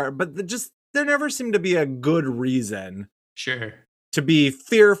backyard, but there never seemed to be a good reason Sure. to be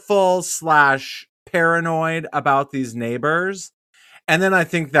fearful / paranoid about these neighbors. And then I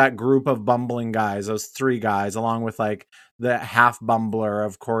think that group of bumbling guys, those 3 guys, along with like the half bumbler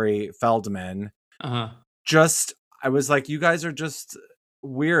of Corey Feldman, Uh-huh. I was like, you guys are just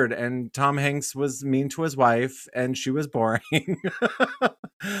weird. And Tom Hanks was mean to his wife and she was boring.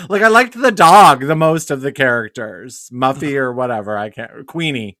 Like I liked the dog the most of the characters, Muffy or whatever.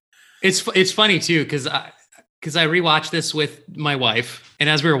 Queenie. It's funny too because I rewatched this with my wife, and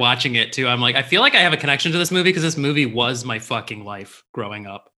as we were watching it too, I'm like, I feel like I have a connection to this movie because this movie was my fucking life growing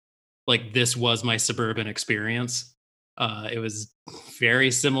up. Like this was my suburban experience. It was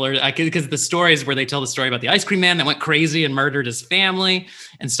very similar because the stories where they tell the story about the ice cream man that went crazy and murdered his family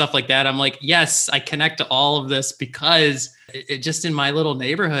and stuff like that. I'm like, yes, I connect to all of this because it just in my little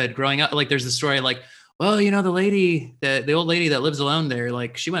neighborhood growing up, like there's a story like, well, you know, the old lady that lives alone there,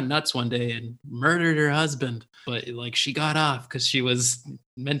 like she went nuts one day and murdered her husband, but like she got off because she was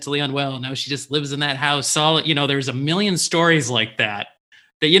mentally unwell. Now she just lives in that house. All, you know, there's a million stories like that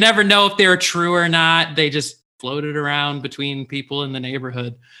you never know if they're true or not. They just floated around between people in the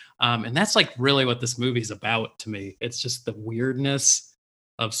neighborhood. And that's like really what this movie's about to me. It's just the weirdness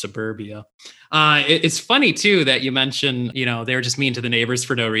of suburbia. It's funny too that you mentioned, you know, they were just mean to the neighbors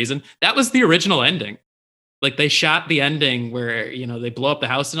for no reason. That was the original ending. Like they shot the ending where, you know, they blow up the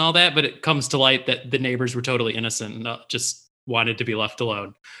house and all that, but it comes to light that the neighbors were totally innocent and just wanted to be left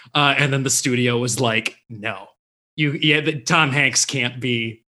alone. And then the studio was like, no, Tom Hanks can't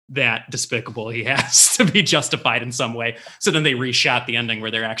be that despicable. He has to be justified in some way. So then they reshot the ending where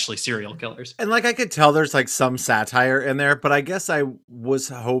they're actually serial killers. And like I could tell there's like some satire in there, but I guess I was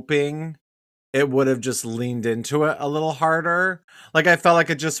hoping it would have just leaned into it a little harder. Like I felt like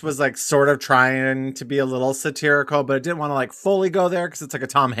it just was like sort of trying to be a little satirical, but it didn't want to like fully go there because it's like a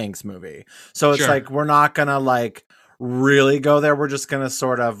Tom Hanks movie. So it's Sure. like we're not gonna like really go there. We're just gonna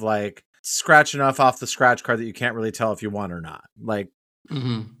sort of like scratch enough off the scratch card that you can't really tell if you won or not. Like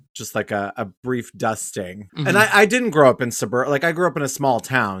just like a brief dusting. And I didn't grow up in like I grew up in a small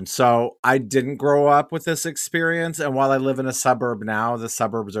town, so I didn't grow up with this experience. And while I live in a suburb now, the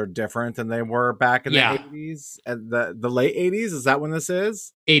suburbs are different than they were back in the 80s and the late 80s. Is that when this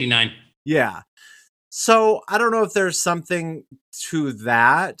is? 89. Yeah. So I don't know if there's something to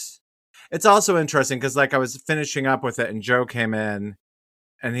that. It's also interesting because like I was finishing up with it and Joe came in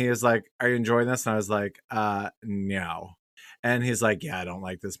and he was like, are you enjoying this? And I was like, no. And he's like, yeah, I don't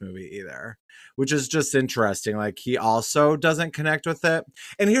like this movie either, which is just interesting. Like he also doesn't connect with it.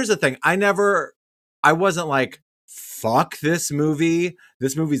 And here's the thing. I wasn't like, fuck this movie.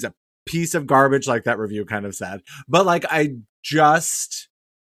 This movie's a piece of garbage, like that review kind of said. But like, I just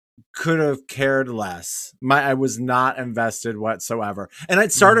could have cared less. I was not invested whatsoever. And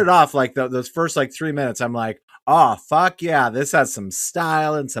it started off like those first like 3 minutes. I'm like, oh, fuck yeah, this has some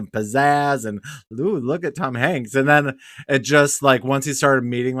style and some pizzazz and ooh, look at Tom Hanks. And then it just like once he started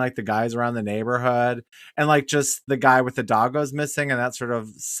meeting like the guys around the neighborhood and like just the guy with the dog goes missing and that sort of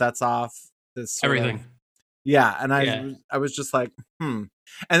sets off this Everything. Yeah. And I was just like, And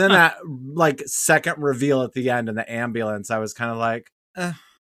then that like second reveal at the end in the ambulance, I was kind of like,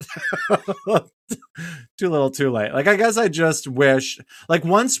 too little too late. Like I guess I just wish like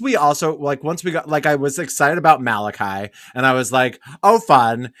once we got like I was excited about Malachi and I was like, oh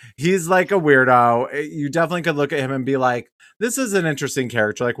fun, he's like a weirdo. You definitely could look at him and be like, this is an interesting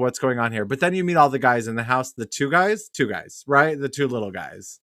character, like what's going on here. But then you meet all the guys in the house, the two guys, right? The two little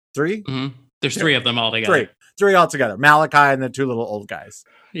guys. 3? There's three of them all together. Three altogether. Malachi and the two little old guys.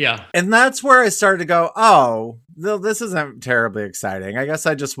 Yeah. And that's where I started to go, oh, this isn't terribly exciting. I guess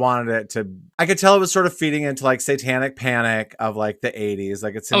I just wanted it to, I could tell it was sort of feeding into like satanic panic of like the 80s.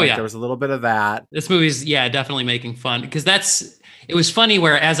 Like it seemed like there was a little bit of that. This movie's, definitely making fun, because it was funny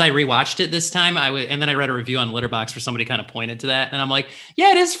where as I rewatched it this time, and then I read a review on Letterboxd where somebody kind of pointed to that. And I'm like,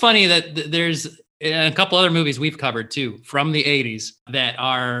 yeah, it is funny that there's a couple other movies we've covered too from the 80s that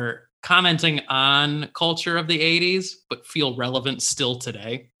are commenting on culture of the 80s, but feel relevant still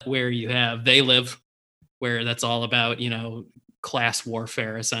today, where you have They Live, where that's all about, class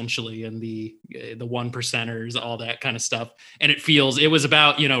warfare essentially, and the one percenters, all that kind of stuff. And it was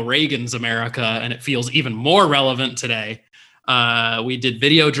about, Reagan's America, and it feels even more relevant today. We did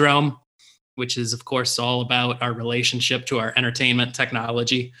Videodrome, which is of course all about our relationship to our entertainment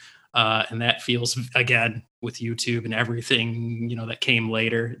technology. And that feels, again, with YouTube and everything, that came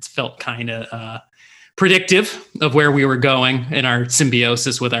later, it's felt kind of predictive of where we were going in our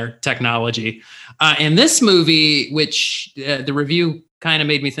symbiosis with our technology. And this movie, which the review kind of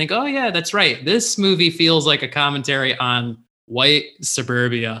made me think, oh yeah, that's right. This movie feels like a commentary on white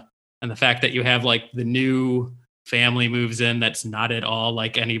suburbia and the fact that you have like the new family moves in that's not at all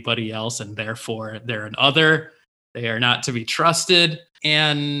like anybody else, and therefore they're an other. They are not to be trusted.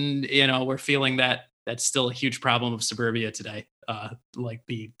 And, we're feeling that that's still a huge problem of suburbia today. Like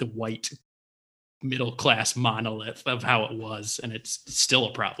the white middle class monolith of how it was. And it's still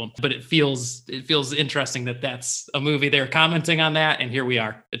a problem, but it feels interesting that that's a movie. They're commenting on that. And here we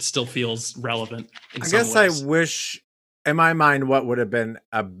are. It still feels relevant. I guess I wish, in my mind, what would have been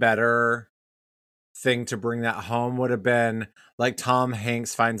a better thing to bring that home would have been like Tom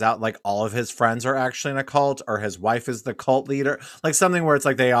Hanks finds out like all of his friends are actually in a cult, or his wife is the cult leader, like something where it's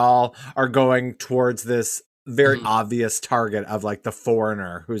like they all are going towards this very obvious target of like the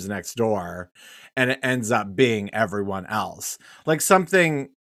foreigner who's next door, and it ends up being everyone else, like something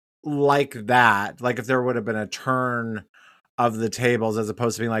like that. Like if there would have been a turn of the tables, as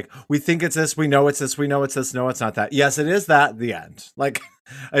opposed to being like, we think it's this, we know it's this, we know it's this, no, it's not that, yes, it is that, the end. Like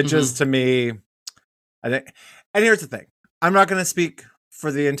it just, to me, I think, and here's the thing, I'm not going to speak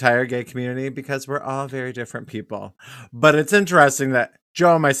for the entire gay community because we're all very different people, but it's interesting that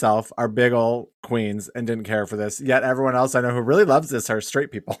Joe and myself are big old queens and didn't care for this, yet everyone else I know who really loves this are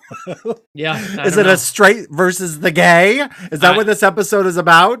straight people. Yeah. Is it a straight versus the gay? Is that what this episode is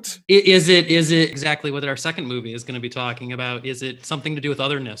about? Is it exactly what our second movie is going to be talking about? Is it something to do with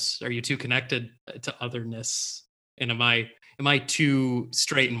otherness? Are you too connected to otherness? And am I too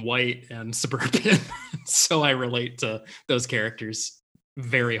straight and white and suburban? So I relate to those characters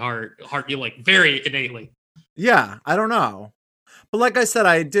very very innately. Yeah, I don't know. But like I said,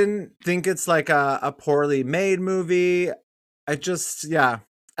 I didn't think it's like a poorly made movie. I just,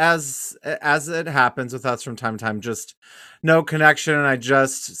 as it happens with us from time to time, just no connection. And I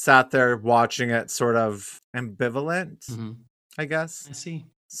just sat there watching it sort of ambivalent, I guess. I see.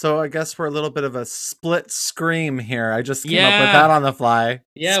 So I guess we're a little bit of a split scream here. I just came up with that on the fly.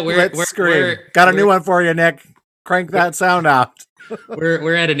 Yeah, split scream. Got a new one for you, Nick. Crank that sound out.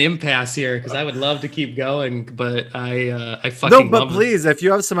 We're at an impasse here because I would love to keep going, but I fucking love please, if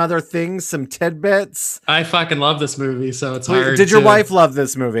you have some other things, some tidbits. I fucking love this movie, so it's hard. Did your wife love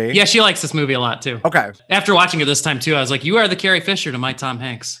this movie? Yeah, she likes this movie a lot too. Okay. After watching it this time too, I was like, you are the Carrie Fisher to my Tom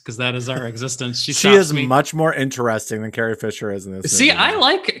Hanks, because that is our existence. She is much more interesting than Carrie Fisher is in this movie. See, I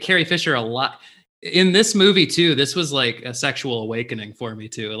like Carrie Fisher a lot. In this movie too, this was like a sexual awakening for me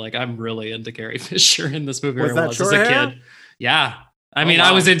too. Like I'm really into Carrie Fisher in this movie. Was that as a kid. Yeah. I mean,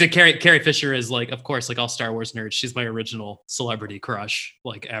 I was into Carrie Fisher as like, of course, like all Star Wars nerds. She's my original celebrity crush,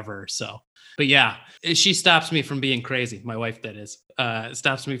 like ever. So, but yeah, she stops me from being crazy. My wife, that is,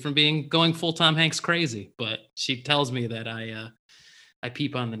 stops me from going full Tom Hanks crazy. But she tells me that I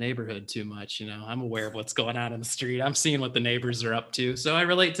peep on the neighborhood too much. I'm aware of what's going on in the street. I'm seeing what the neighbors are up to. So I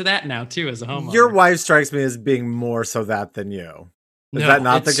relate to that now too as a homeowner. Your wife strikes me as being more so that than you. Is that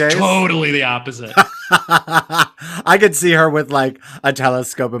not the case? Totally the opposite. I could see her with like a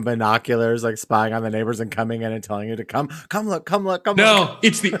telescope and binoculars, like spying on the neighbors and coming in and telling you to come look. No,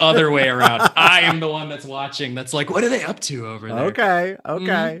 it's the other way around. I am the one that's watching. That's like, what are they up to over there? Okay.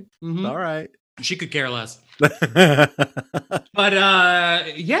 Mm-hmm. All right. She could care less. But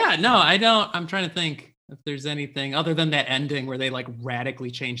no, I don't. I'm trying to think if there's anything other than that ending where they like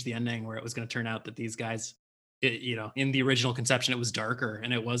radically changed the ending, where it was going to turn out that these guys, in the original conception, it was darker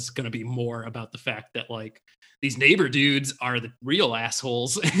and it was going to be more about the fact that like these neighbor dudes are the real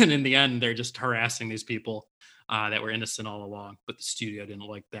assholes. And in the end, they're just harassing these people that were innocent all along. But the studio didn't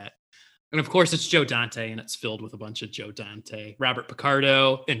like that. And of course, it's Joe Dante, and it's filled with a bunch of Joe Dante. Robert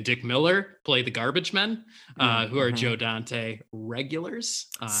Picardo and Dick Miller play the garbage men, who are Joe Dante regulars.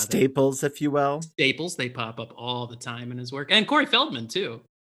 Staples, if you will. Staples. They pop up all the time in his work. And Corey Feldman, too,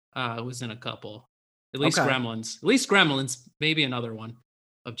 was in a couple. At least Okay. Gremlins. At least Gremlins. Maybe another one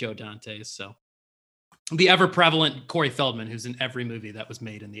of Joe Dante's. So the ever-prevalent Corey Feldman, who's in every movie that was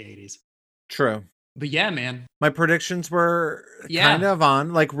made in the 80s. True. But yeah, man. My predictions were Yeah. kind of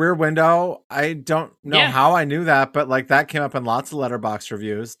on like Rear Window. I don't know Yeah. how I knew that, but like that came up in lots of Letterboxd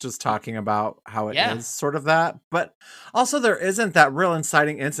reviews, just talking about how it is Yeah. sort of that. But also there isn't that real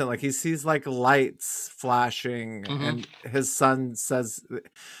inciting incident. Like he sees like lights flashing Mhm. and his son says,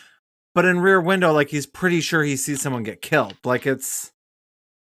 but in Rear Window, like he's pretty sure he sees someone get killed. Like it's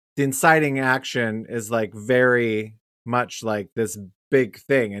the inciting action is like very much like this big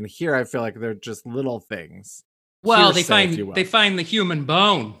thing, and here I feel like they're just little things. Well, Hearsay, if you will. they find the human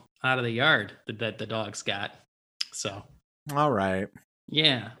bone out of the yard that the dog's got. So All right,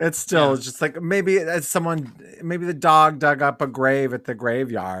 yeah. it's still Yeah. just like maybe maybe the dog dug up a grave at the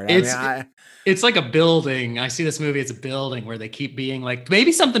graveyard. It's- It's like a building. I see this movie as a building where they keep being like,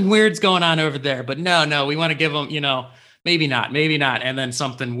 maybe something weird's going on over there, but no, we want to give them, maybe not. And then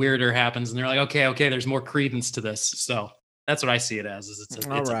something weirder happens and they're like, okay, there's more credence to this. So that's what I see it as. Is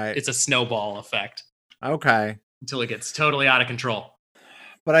it's a snowball effect Okay, until it gets totally out of control.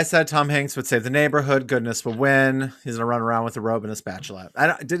 but I said Tom Hanks would save the neighborhood. Goodness will win. He's gonna run around with a robe and a spatula.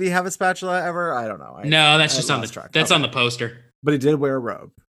 Did he have a spatula ever? I don't know. No, that's I just on lost track. that's Okay. on the poster. But he did wear a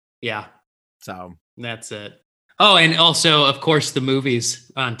robe, Yeah, so that's it. Oh, and also, of course, the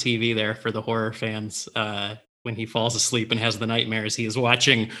movies on TV there for the horror fans. When he falls asleep and has the nightmares, he is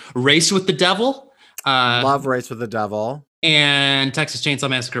watching Race with the Devil. love Race with the Devil. And Texas Chainsaw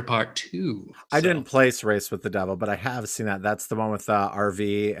Massacre Part 2. I So, didn't place Race with the Devil, but I have seen that. That's the one with the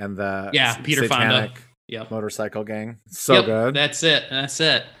RV and the Peter Fonda. satanic Yep. motorcycle gang. So Yep, good. That's it. And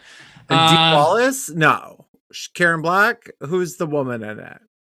Dee Wallace? No. Karen Black? Who's the woman in it?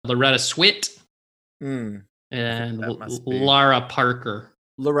 Loretta Swit Mm. and That must be- Lara Parker.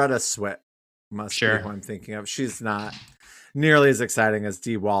 Loretta Swit must Sure. be who I'm thinking of. She's not nearly as exciting as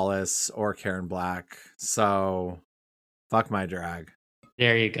Dee Wallace or Karen Black. So fuck my drag.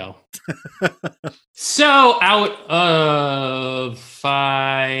 There you go. So, out of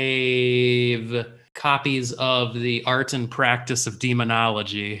 5 copies of The Art and Practice of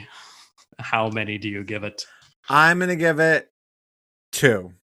Demonology, how many do you give it? I'm going to give it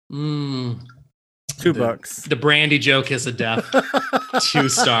 2. Mm, 2 books. the Brandy Joe Kiss of Death. 2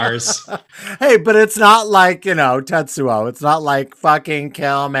 stars. Hey, but it's not like, Tetsuo. It's not like fucking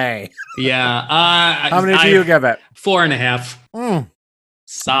kill me. Yeah. How many do you give it? 4.5. Mm.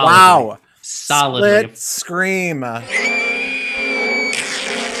 Solid. Wow. Solidly. Split scream.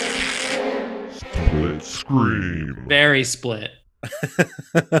 Split scream. Very split.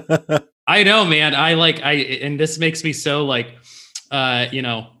 I know, man. And this makes me so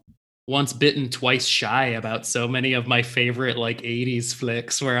once bitten, twice shy about so many of my favorite 80s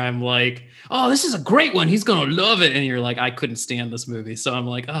flicks where I'm like, oh, this is a great one. He's going to love it. And you're like, I couldn't stand this movie. So I'm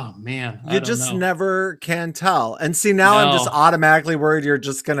like, oh man. I You don't just know. never can tell. And see, now I'm just No. automatically worried you're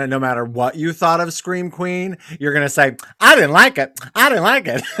just going to, no matter what you thought of Scream Queen, you're going to say, I didn't like it. I didn't like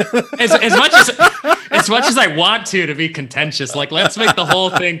it. as much as I want to be contentious, let's make the whole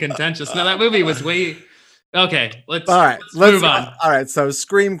thing contentious. No, that movie was way okay. Let's move on. All right. So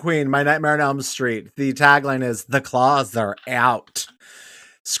Scream Queen, My Nightmare on Elm Street. The tagline is "The claws are out."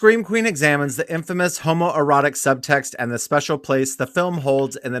 Scream Queen examines the infamous homoerotic subtext and the special place the film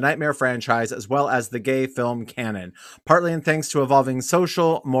holds in the Nightmare franchise, as well as the gay film canon. Partly in thanks to evolving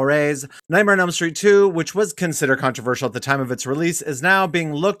social mores, Nightmare on Elm Street 2, which was considered controversial at the time of its release, is now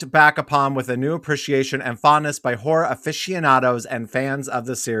being looked back upon with a new appreciation and fondness by horror aficionados and fans of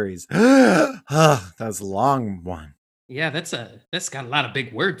the series. That was a long one. Yeah, that's got a lot of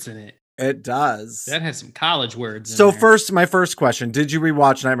big words in it. It does. That has some college words. In So there. my first question, did you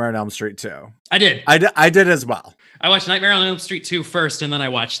rewatch Nightmare on Elm Street 2? I did. I did as well. I watched Nightmare on Elm Street 2 first, and then I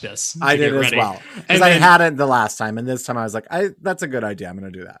watched this. I to did get as ready. well. And Because I then had it the last time, and this time I was like, that's a good idea. I'm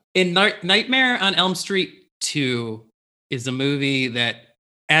going to do that. in Nightmare on Elm Street 2 is a movie that,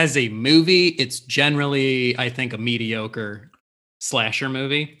 as a movie, it's generally, I think, a mediocre slasher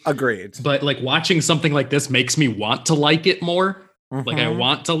movie. Agreed. But watching something like this makes me want to like it more. Like I Mhm.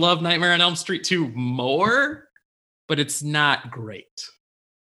 want to love Nightmare on Elm Street 2 more, but it's not great.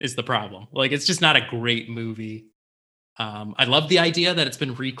 Is the problem. It's just not a great movie. I love the idea that it's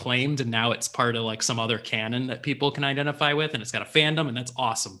been reclaimed and now it's part of some other canon that people can identify with, and it's got a fandom, and that's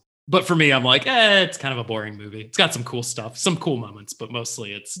awesome. But for me, I'm like, it's kind of a boring movie. It's got some cool stuff, some cool moments, but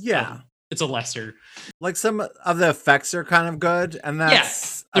mostly it's Yeah. it's a lesser. Like some of the effects are kind of good, and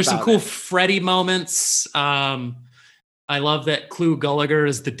that's There's some about cool it. Freddy moments. I love that Clu Gulager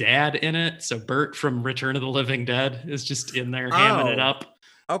is the dad in it. So Bert from Return of the Living Dead is just in there hamming it Oh, up.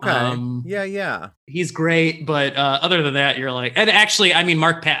 okay. Yeah. He's great, but other than that, you're like, and actually, I mean,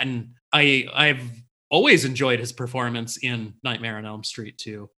 Mark Patton, I've always enjoyed his performance in Nightmare on Elm Street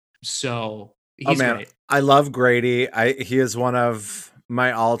too. So he's great. I love Grady. He is one of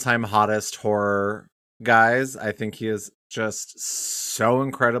my all-time hottest horror guys. I think he is just so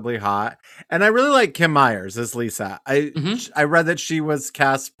incredibly hot. And I really like Kim Myers as Lisa. I read that she was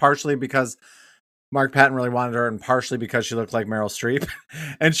cast partially because Mark Patton really wanted her, and partially because she looked like Meryl Streep.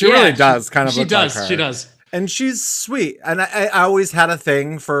 And she really does kind of look like her. She does. And she's sweet. And I always had a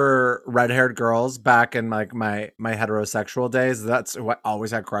thing for red-haired girls back in like my heterosexual days. That's what I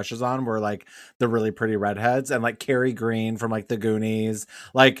always had crushes on, were like the really pretty redheads, and like Carrie Green from like the Goonies.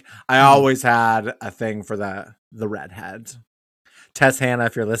 Like I always had a thing for the redhead. Tess Hannah,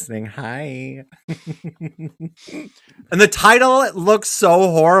 if you're listening, hi. And the title looks so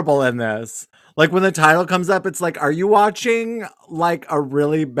horrible in this. Like when the title comes up, it's like, are you watching like a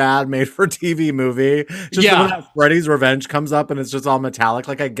really bad made-for-TV movie? Just when that Freddy's Revenge comes up and it's just all metallic.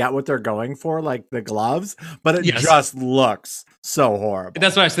 Like I get what they're going for, like the gloves, but it just looks so horrible.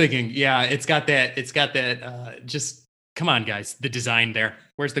 That's what I was thinking. Yeah, it's got that. Just come on, guys. The design there.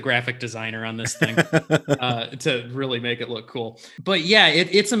 Where's the graphic designer on this thing to really make it look cool? But yeah,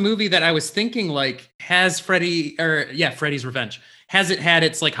 it's a movie that I was thinking like, has Freddy's Revenge. Has it had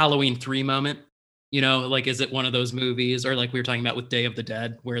its like Halloween 3 moment? You know, like, is it one of those movies, or like we were talking about with Day of the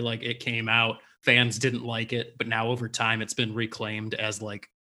Dead, where like it came out, fans didn't like it, but now over time it's been reclaimed as like,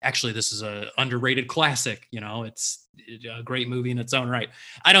 actually, this is a underrated classic. You know, it's a great movie in its own right.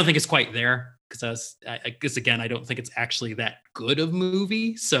 I don't think it's quite there because I guess, again, I don't think it's actually that good of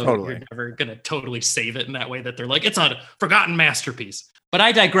movie. So you're never going to totally save it in that way that they're like, it's a forgotten masterpiece. But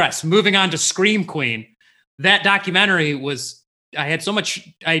I digress. Moving on to Scream Queen. That documentary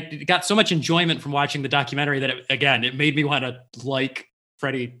I got so much enjoyment from watching the documentary that it made me want to like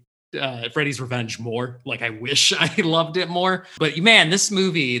Freddy's Revenge more. Like I wish I loved it more. But man, this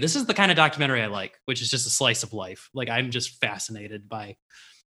is the kind of documentary I like, which is just a slice of life. Like I'm just fascinated by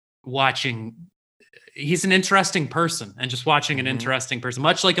watching. He's an interesting person, and just watching an interesting person,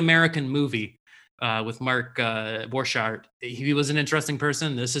 much like American Movie with Mark Borchardt. He was an interesting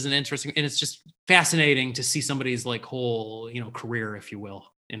person. This is an interesting, and it's just fascinating to see somebody's like whole, career, if you will,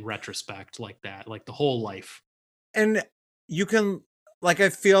 in retrospect, like that, like the whole life. And you can, like, I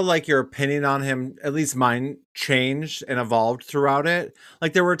feel like your opinion on him, at least mine, changed and evolved throughout it.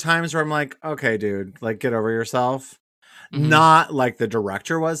 Like there were times where I'm like, okay, dude, like get over yourself. Not like the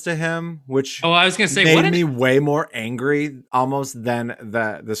director was to him, which I was gonna say made me way more angry almost than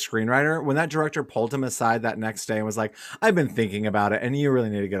the screenwriter. When that director pulled him aside that next day and was like, I've been thinking about it and you really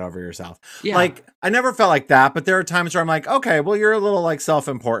need to get over yourself. Yeah. Like I never felt like that, but there are times where I'm like, okay, well, you're a little like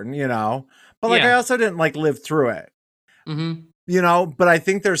self-important, but like I also didn't like live through it. But I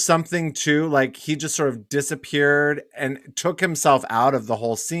think there's something too, like he just sort of disappeared and took himself out of the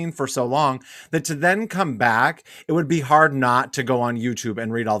whole scene for so long that to then come back, it would be hard not to go on YouTube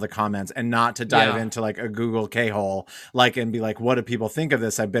and read all the comments and not to dive into like a Google K-hole, like, and be like, what do people think of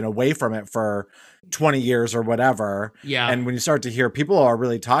this? I've been away from it for 20 years or whatever. Yeah. And when you start to hear people are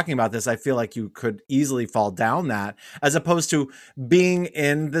really talking about this, I feel like you could easily fall down that, as opposed to being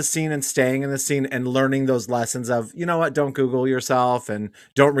in the scene and staying in the scene and learning those lessons of, you know what, don't Google yourself and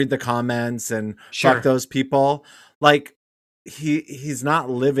don't read the comments and fuck those people. Like he's not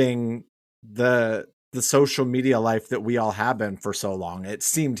living the social media life that we all have been for so long. It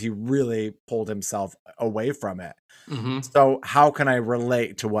seemed he really pulled himself away from it. So how can I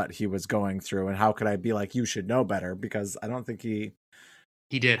relate to what he was going through, and how could I be like, you should know better? Because I don't think he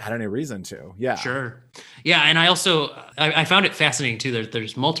had any reason to. Yeah, sure. Yeah. And I also, I found it fascinating too.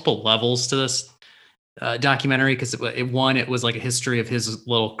 There's multiple levels to this documentary, because it was like a history of his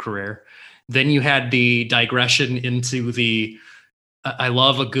little career. Then you had the digression into I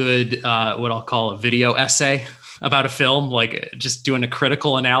love a good, what I'll call a video essay about a film, like just doing a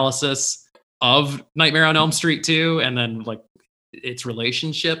critical analysis of Nightmare on Elm Street 2, and then like its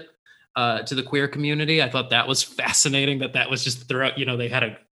relationship to the queer community. I thought that was fascinating, that was just throughout, they had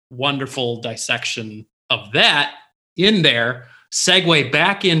a wonderful dissection of that in there. Segue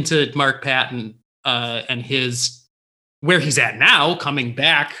back into Mark Patton and where he's at now, coming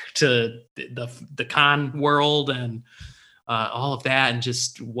back to the con world and all of that, and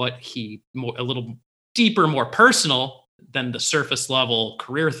just what a little deeper, more personal than the surface level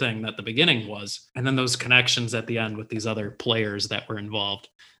career thing that the beginning was. And then those connections at the end with these other players that were involved.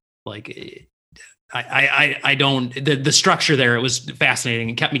 Like, I don't, the structure there, it was fascinating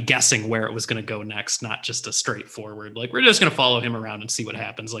and kept me guessing where it was going to go next, not just a straightforward, like, we're just going to follow him around and see what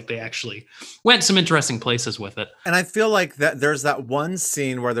happens. Like, they actually went some interesting places with it. And I feel like that there's that one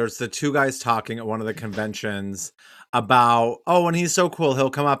scene where there's the two guys talking at one of the conventions about, oh, and he's so cool, he'll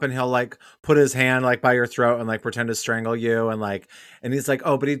come up and he'll like put his hand like by your throat and like pretend to strangle you, and like, and he's like,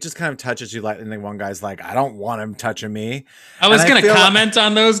 oh, but he just kind of touches you, like, and then one guy's like, I don't want him touching me. I was And going to feel like- comment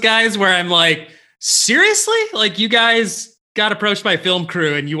on those guys where I'm like, seriously? Like, you guys got approached by a film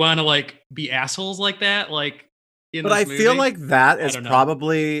crew and you want to like be assholes like that? Like, in But I this feel movie? like that I is don't know.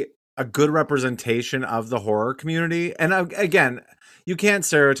 probably a good representation of the horror community. And again, you can't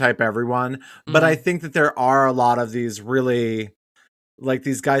stereotype everyone, but I think that there are a lot of these really, like,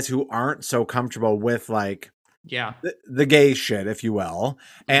 these guys who aren't so comfortable with like Yeah. the gay shit, if you will.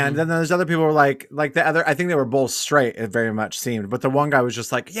 And Mhm. then there's other people who are like the other, I think they were both straight, it very much seemed, but the one guy was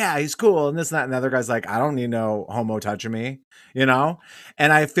just like, yeah, he's cool and this and that, and the other guy's like, I don't need no homo touching me, you know?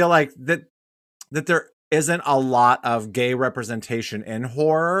 And I feel like that there isn't a lot of gay representation in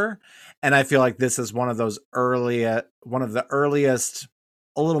horror, and I feel like this is one of the earliest,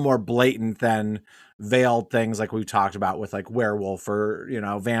 a little more blatant than veiled things like we've talked about with like werewolf or, you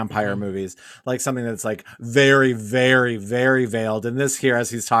know, vampire movies, like something that's like very, very, very veiled. And this here, as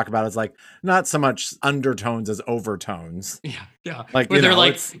he's talked about, is like not so much undertones as overtones. Yeah. Yeah. Like, Where you they're know,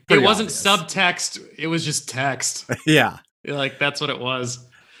 like, it's it pretty wasn't obvious. subtext, it was just text. Yeah. Like, that's what it was.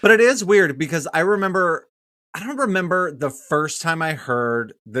 But it is weird because I don't remember the first time I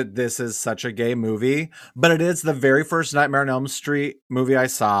heard that this is such a gay movie, but it is the very first Nightmare on Elm Street movie I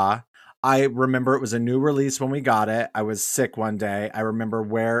saw. I remember it was a new release when we got it. I was sick one day. I remember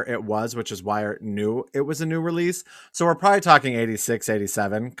where it was, which is why I knew it was a new release. So we're probably talking 86,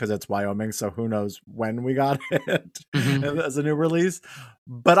 87, because it's Wyoming. So who knows when we got it as a new release.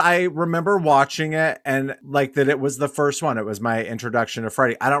 But I remember watching it and like that it was the first one. It was my introduction to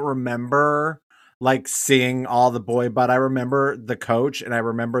Freddy. I don't remember like seeing all the boy, but I remember the coach and I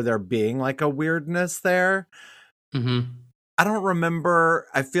remember there being like a weirdness there. Mm-hmm. I don't remember.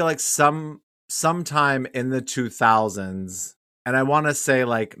 I feel like sometime in the 2000s, and I want to say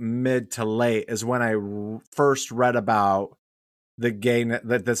like mid to late, is when I first read about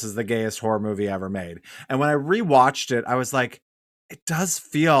that this is the gayest horror movie ever made. And when I rewatched it, I was like, it does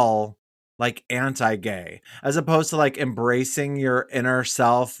feel like anti-gay, as opposed to like embracing your inner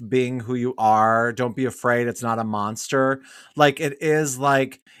self, being who you are. Don't be afraid. It's not a monster. Like, it is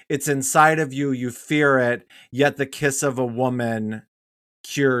like, it's inside of you. You fear it, yet the kiss of a woman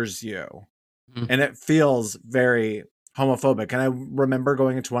cures you. Mhm. And it feels very homophobic. And I remember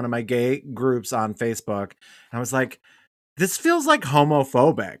going into one of my gay groups on Facebook and I was like, this feels like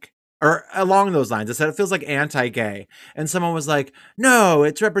homophobic. Or along those lines. I said, it feels like anti-gay. And someone was like, no,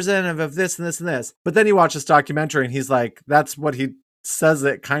 it's representative of this and this and this. But then he watched this documentary and he's like, that's what he says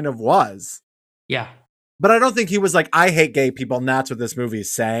it kind of was. Yeah. But I don't think he was like, I hate gay people, and that's what this movie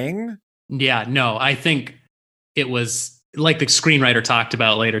is saying. Yeah. No, I think it was like the screenwriter talked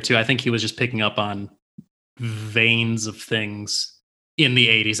about later too. I think he was just picking up on veins of things in the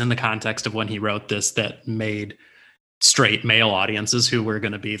 80s in the context of when he wrote this that made straight male audiences who were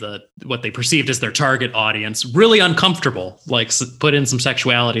going to be what they perceived as their target audience really uncomfortable, like put in some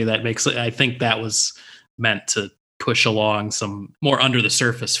sexuality that makes, I think that was meant to push along some more under the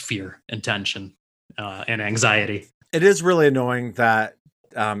surface fear and tension and anxiety. It is really annoying that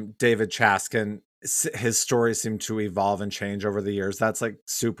David Chaskin, his stories seem to evolve and change over the years. That's like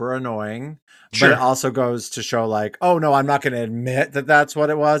super annoying. Sure. But it also goes to show like, oh no, I'm not going to admit that that's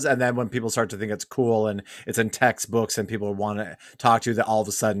what it was. And then when people start to think it's cool and it's in textbooks and people want to talk to you, that all of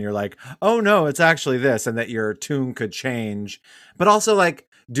a sudden you're like, oh no, it's actually this, and that your tune could change. But also, like,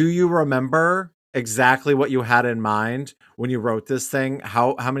 do you remember exactly what you had in mind when you wrote this thing?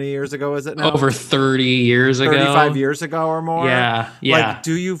 How many years ago is it now? Over 30 years ago. 35 years ago or more? Yeah. Yeah. Like,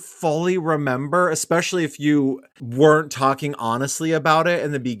 do you fully remember, especially if you weren't talking honestly about it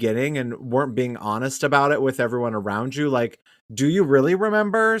in the beginning and weren't being honest about it with everyone around you? Like, do you really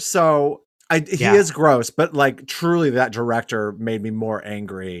remember? So he is gross, but like truly that director made me more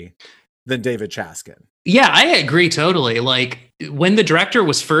angry than David Chaskin. Yeah, I agree totally. Like, when the director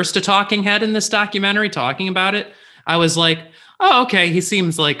was first a talking head in this documentary talking about it, I was like, oh, okay, he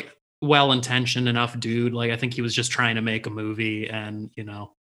seems like well-intentioned enough dude. Like, I think he was just trying to make a movie, and, you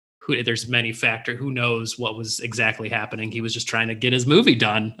know, there's many factors. Who knows what was exactly happening? He was just trying to get his movie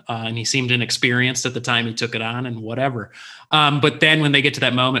done, and he seemed inexperienced at the time he took it on, and whatever. But then when they get to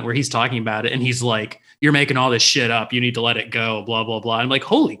that moment where he's talking about it, and he's like, "You're making all this shit up. You need to let it go." Blah blah blah. I'm like,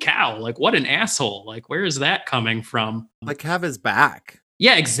 holy cow! Like, what an asshole! Like, where is that coming from? Like, have his back.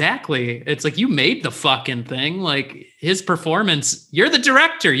 Yeah, exactly. It's like you made the fucking thing. Like his performance, you're the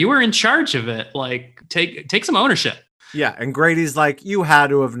director. You were in charge of it. Like take some ownership. Yeah, and Grady's like, you had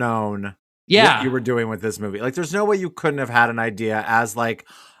to have known what Yeah. you were doing with this movie. Like, there's no way you couldn't have had an idea as like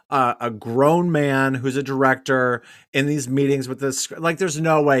a grown man who's a director in these meetings with this. Like, there's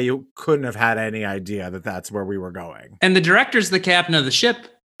no way you couldn't have had any idea that that's where we were going. And the director's the captain of the ship.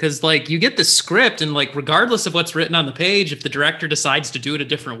 Because like you get the script and like regardless of what's written on the page, if the director decides to do it a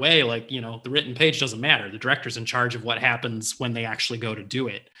different way, like, you know, the written page doesn't matter. The director's in charge of what happens when they actually go to do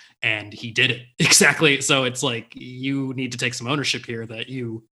it. And he did it exactly. So it's like you need to take some ownership here that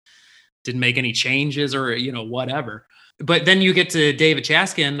you didn't make any changes or, you know, whatever. But then you get to David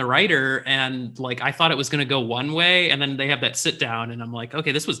Chaskin, the writer, and like I thought it was going to go one way, and then they have that sit down, and I'm like,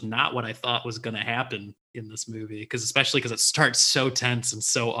 okay, this was not what I thought was going to happen in this movie, especially because it starts so tense and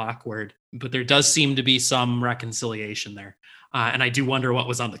so awkward. But there does seem to be some reconciliation there, and I do wonder what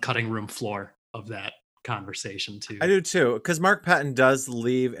was on the cutting room floor of that conversation too. I do too, because Mark Patton does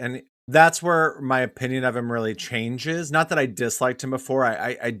leave, and that's where my opinion of him really changes. Not that I disliked him before.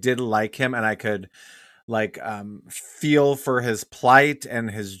 I did like him, and I could like feel for his plight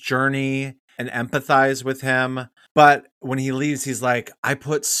and his journey and empathize with him. But when he leaves, he's like, I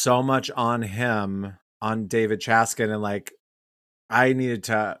put so much on him, on David Chaskin, and like I needed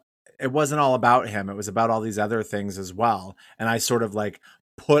to, it wasn't all about him. It was about all these other things as well. And I sort of like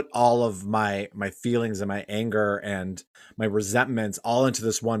put all of my feelings and my anger and my resentments all into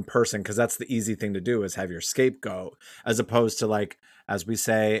this one person, because that's the easy thing to do, is have your scapegoat, as opposed to like, as we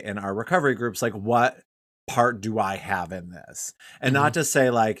say in our recovery groups, like, what part do I have in this? And not to say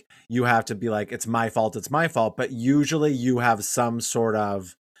like you have to be like, it's my fault, but usually you have some sort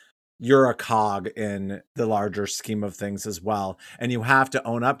of, you're a cog in the larger scheme of things as well, and you have to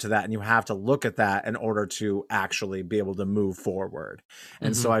own up to that, and you have to look at that in order to actually be able to move forward.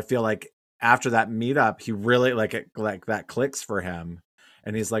 And so I feel like after that meetup, he really like that clicks for him,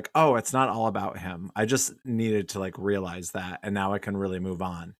 and he's like, oh, it's not all about him. I just needed to like realize that, and now I can really move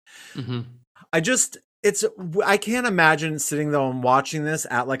on. I can't imagine sitting though and watching this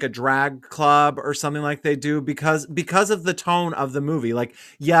at like a drag club or something like they do, because of the tone of the movie. Like,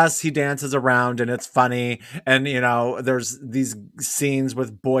 yes, he dances around and it's funny, and you know, there's these scenes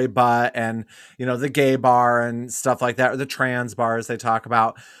with boy butt and, you know, the gay bar and stuff like that, or the trans bars they talk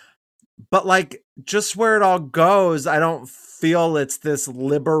about. But like, just where it all goes, I don't feel it's this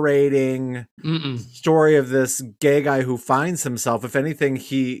liberating story of this gay guy who finds himself. If anything,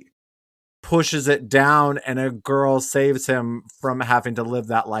 he pushes it down, and a girl saves him from having to live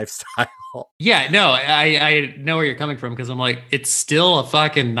that lifestyle. Yeah, no, I know where you're coming from, because I'm like, it's still a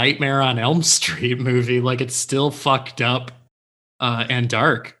fucking Nightmare on Elm Street movie. Like, it's still fucked up and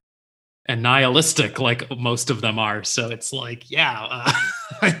dark and nihilistic, like most of them are. So it's like, yeah,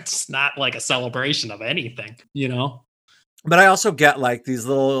 it's not like a celebration of anything, you know? But I also get like these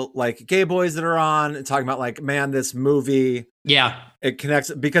little like gay boys that are on and talking about like, man, this movie, yeah, it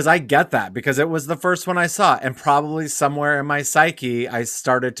connects, because I get that, because it was the first one I saw, and probably somewhere in my psyche I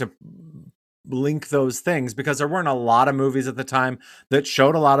started to link those things, because there weren't a lot of movies at the time that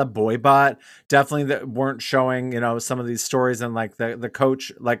showed a lot of boy butt, definitely that weren't showing, you know, some of these stories. And like the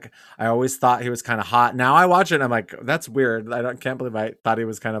coach, like I always thought he was kind of hot. Now I watch it and I'm like, that's weird. Can't believe I thought he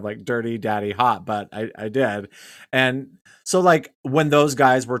was kind of like dirty daddy hot, but I did. And so like when those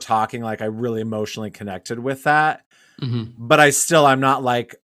guys were talking, like I really emotionally connected with that. But I'm not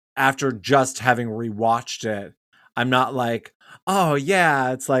like, after just having rewatched it, I'm not like, oh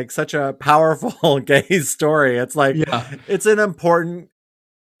yeah, it's like such a powerful gay story. It's like, it's an important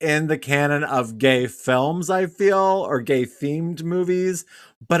in the canon of gay films, I feel, or gay themed movies,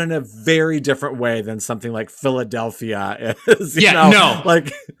 but in a very different way than something like Philadelphia is.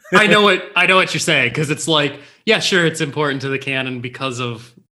 Like I know what you're saying, because it's like, yeah, sure, it's important to the canon because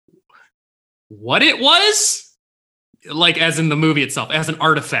of what it was, like as in the movie itself, as an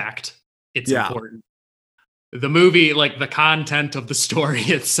artifact, it's important. The movie, like the content of the story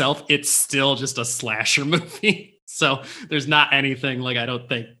itself, it's still just a slasher movie. So there's not anything, like, I don't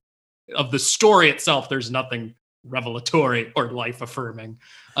think of the story itself, there's nothing revelatory or life affirming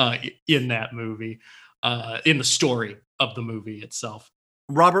in that movie, in the story of the movie itself.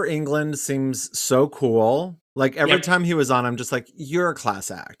 Robert Englund seems so cool. Like every time he was on, I'm just like, you're a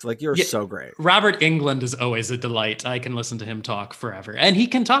class act. Like you're so great. Robert Englund is always a delight. I can listen to him talk forever, and he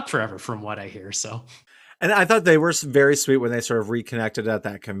can talk forever from what I hear. So. And I thought they were very sweet when they sort of reconnected at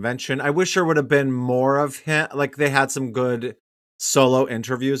that convention. I wish there would have been more of him. Like they had some good solo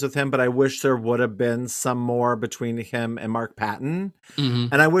interviews with him, but I wish there would have been some more between him and Mark Patton. Mhm.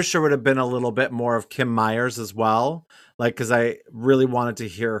 And I wish there would have been a little bit more of Kim Myers as well. Like, because I really wanted to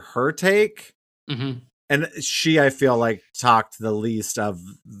hear her take. Mhm. And she, I feel like, talked the least of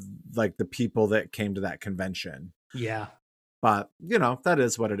like the people that came to that convention. Yeah. But, you know, that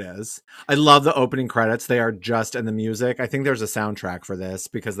is what it is. I love the opening credits. They are just, and the music. I think there's a soundtrack for this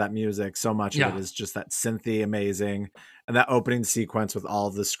because that music, so much of Yeah. it is just that synthy amazing. And that opening sequence with all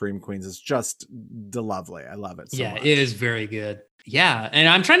of the Scream Queens is just lovely. I love it so Yeah, much. it is very good. Yeah. And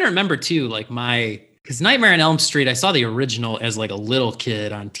I'm trying to remember too, like because Nightmare on Elm Street, I saw the original as like a little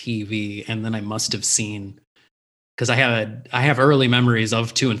kid on TV, and then I must have seen, because I have early memories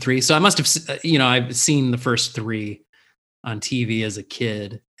of 2 and 3. So I must have, I've seen the first 3 on TV as a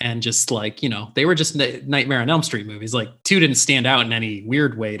kid, and just like, they were just Nightmare on Elm Street movies. Like 2 didn't stand out in any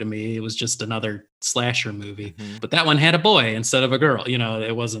weird way to me. It was just another slasher movie, but that one had a boy instead of a girl.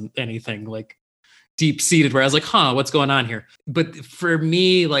 It wasn't anything like deep seated where I was like, what's going on here? But for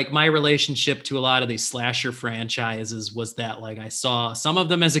me, like my relationship to a lot of these slasher franchises was that like I saw some of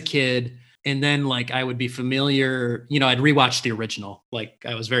them as a kid, and then like I would be familiar, I'd rewatch the original. Like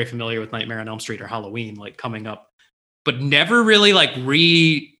I was very familiar with Nightmare on Elm Street or Halloween, like coming up, but never really like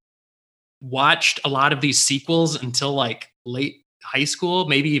watched a lot of these sequels until like late high school,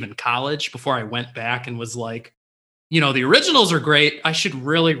 maybe even college, before I went back and was like, the originals are great. I should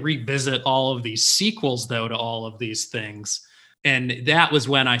really revisit all of these sequels though to all of these things. And that was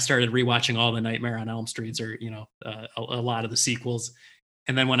when I started rewatching all the Nightmare on Elm Streets, or, a lot of the sequels.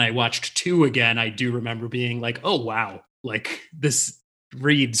 And then when I watched 2 again, I do remember being like, oh, wow, like this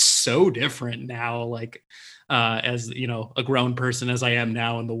reads so different now, like as, a grown person as I am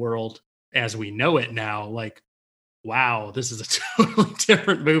now in the world as we know it now, like, wow, this is a totally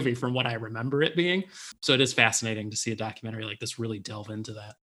different movie from what I remember it being. So it is fascinating to see a documentary like this really delve into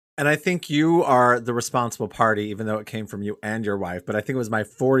that. And I think you are the responsible party, even though it came from you and your wife. But I think it was my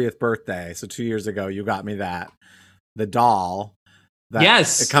 40th birthday. So 2 years ago, you got me the doll.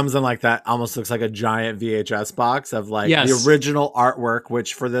 Yes. It comes in like that, almost looks like a giant VHS box of like Yes. the original artwork,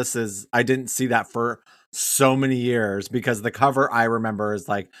 which for this is, I didn't see that for so many years because the cover I remember is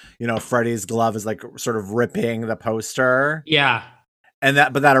like, Freddy's glove is like sort of ripping the poster. Yeah. And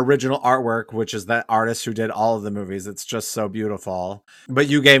but that original artwork, which is that artist who did all of the movies, it's just so beautiful. But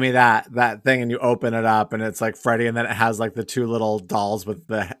you gave me that thing, and you open it up, and it's like Freddy, and then it has like the 2 little dolls with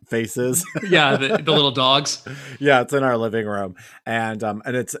the faces. Yeah, the little dogs. Yeah, it's in our living room, and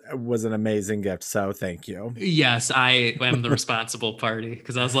it was an amazing gift. So thank you. Yes, I am the responsible party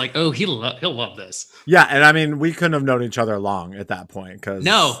because I was like, oh, he'll love this. Yeah, and I mean, we couldn't have known each other long at that point because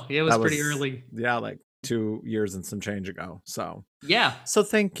no, it was pretty early. Yeah, like 2 years and some change ago. So yeah. So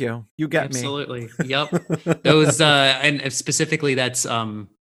thank you. You get absolutely. Yep. Those and specifically that's the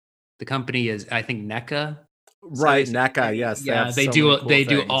company is, I think, NECA. Right, NECA, yes. Yeah, they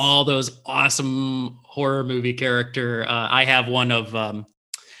do all those awesome horror movie character. I have one of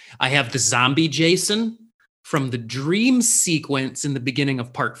I have the zombie Jason from the dream sequence in the beginning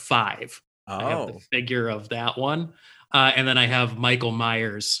of part 5. I have the figure of that one. And then I have Michael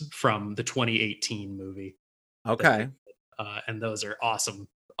Myers from the 2018 movie. Okay. And those are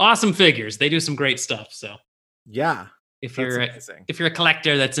awesome figures. They do some great stuff. So yeah, if you're a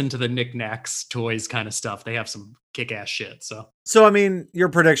collector that's into the knickknacks, toys kind of stuff, they have some kick-ass shit. So I mean, your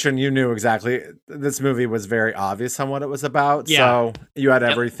prediction, you knew exactly. This movie was very obvious on what it was about. Yeah. So you had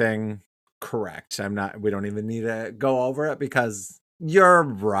everything correct. We don't even need to go over it because you're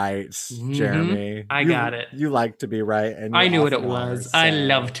right, Jeremy. I got it. You like to be right. And I knew what it was. So. I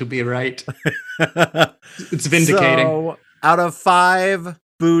love to be right. It's vindicating. So, out of 5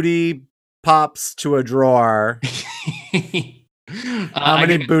 booty pops to a drawer, how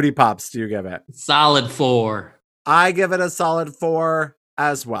many booty pops do you give it? Solid 4. I give it a solid 4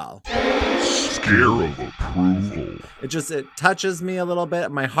 as well. Scare of approval. It touches me a little bit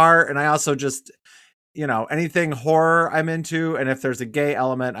in my heart, and I also just, anything horror I'm into, and if there's a gay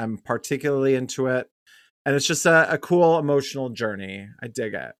element, I'm particularly into it. And it's just a cool emotional journey. I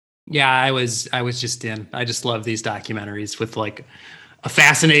dig it. Yeah, I was just in. I just love these documentaries with like a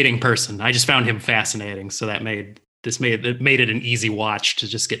fascinating person. I just found him fascinating, so that made it an easy watch to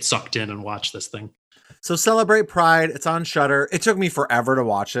just get sucked in and watch this thing. So Celebrate Pride, it's on Shudder. It took me forever to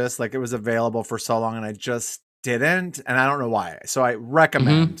watch this. Like, it was available for so long, and I just didn't, and I don't know why. So I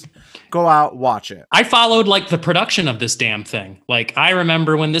recommend go out, watch it. I followed like the production of this damn thing. Like, I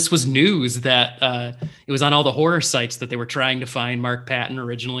remember when this was news that it was on all the horror sites that they were trying to find Mark Patton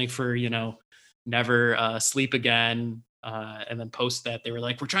originally for, Never Sleep Again, and then post that they were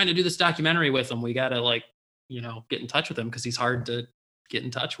like, we're trying to do this documentary with him. We gotta like, get in touch with him because he's hard to get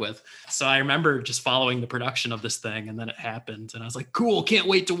in touch with. So I remember just following the production of this thing, and then it happened, and I was like, cool, can't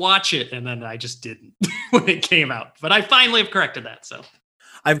wait to watch it. And then I just didn't when it came out. But I finally have corrected that. So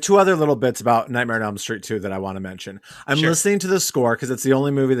I have two other little bits about Nightmare on Elm Street 2 that I want to mention. I'm Sure. listening to the score because it's the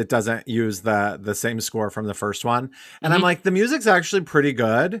only movie that doesn't use the same score from the first one. And I'm like, the music's actually pretty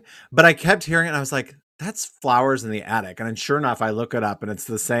good, but I kept hearing it and I was like, that's Flowers in the Attic. And then sure enough, I look it up and it's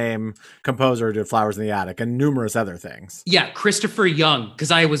the same composer who did Flowers in the Attic and numerous other things. Yeah, Christopher Young,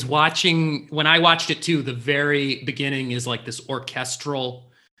 because I was watching, when I watched it too, the very beginning is like this orchestral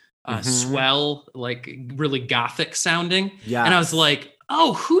swell, like really gothic sounding. Yeah. And I was like,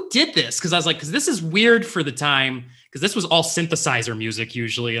 oh, who did this? Because I was like, because this is weird for the time, because this was all synthesizer music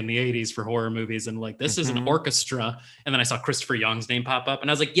usually in the 80s for horror movies. And like, this is an orchestra. And then I saw Christopher Young's name pop up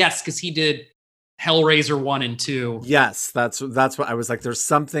and I was like, yes, because he did Hellraiser 1 and 2. Yes, that's what I was like. There's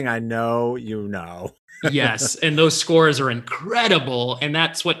something I know, Yes, and those scores are incredible, and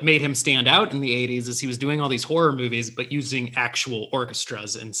that's what made him stand out in the 80s is he was doing all these horror movies but using actual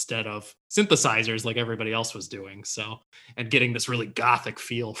orchestras instead of synthesizers like everybody else was doing. So, and getting this really gothic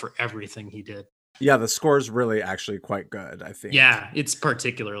feel for everything he did. Yeah, the score's really actually quite good, I think. Yeah, it's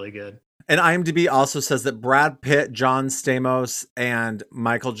particularly good. And IMDb also says that Brad Pitt, John Stamos, and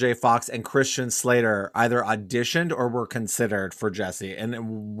Michael J. Fox and Christian Slater either auditioned or were considered for Jesse.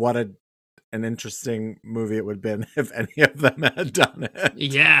 And what an interesting movie it would have been if any of them had done it.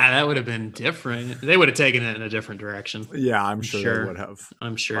 Yeah, that would have been different. They would have taken it in a different direction. Yeah, I'm sure they would have.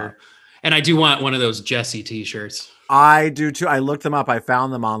 I'm sure. And I do want one of those Jesse t-shirts. I do too. I looked them up. I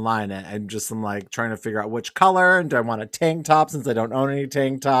found them online and I'm like trying to figure out which color and do I want a tank top since I don't own any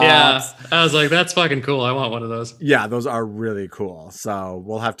tank tops. Yeah, I was like, that's fucking cool. I want one of those. Yeah, those are really cool. So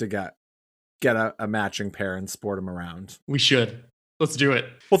we'll have to get a matching pair and sport them around. We should. Let's do it.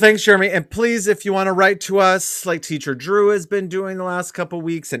 Well, thanks, Jeremy. And please, if you want to write to us, like Teacher Drew has been doing the last couple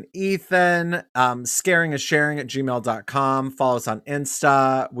weeks, and Ethan, scaringisharing@gmail.com. Follow us on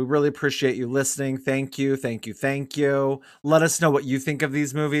Insta. We really appreciate you listening. Thank you. Thank you. Thank you. Let us know what you think of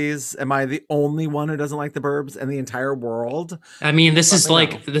these movies. Am I the only one who doesn't like The Burbs in the entire world? I mean, this is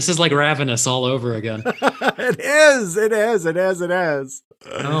like Ravenous all over again. It is.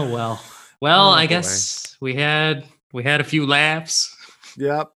 Oh, well. Well, Oh, I boy. guess we had a few laughs.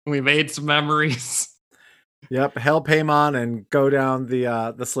 Yep. We made some memories. Yep. Help Paimon and go down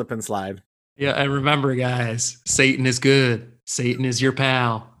the slip and slide. Yeah, and remember, guys, Satan is good. Satan is your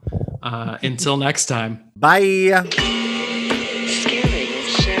pal. Until next time. Bye. Scaring is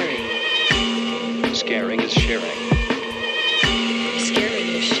sharing. Scaring is sharing. Scaring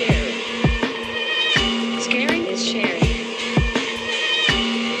is sharing. Scaring is sharing.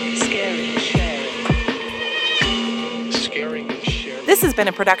 Scaring is sharing. Scaring is sharing. This has been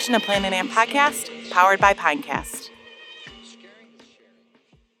a production of Planet Amp Podcast, powered by Pinecast.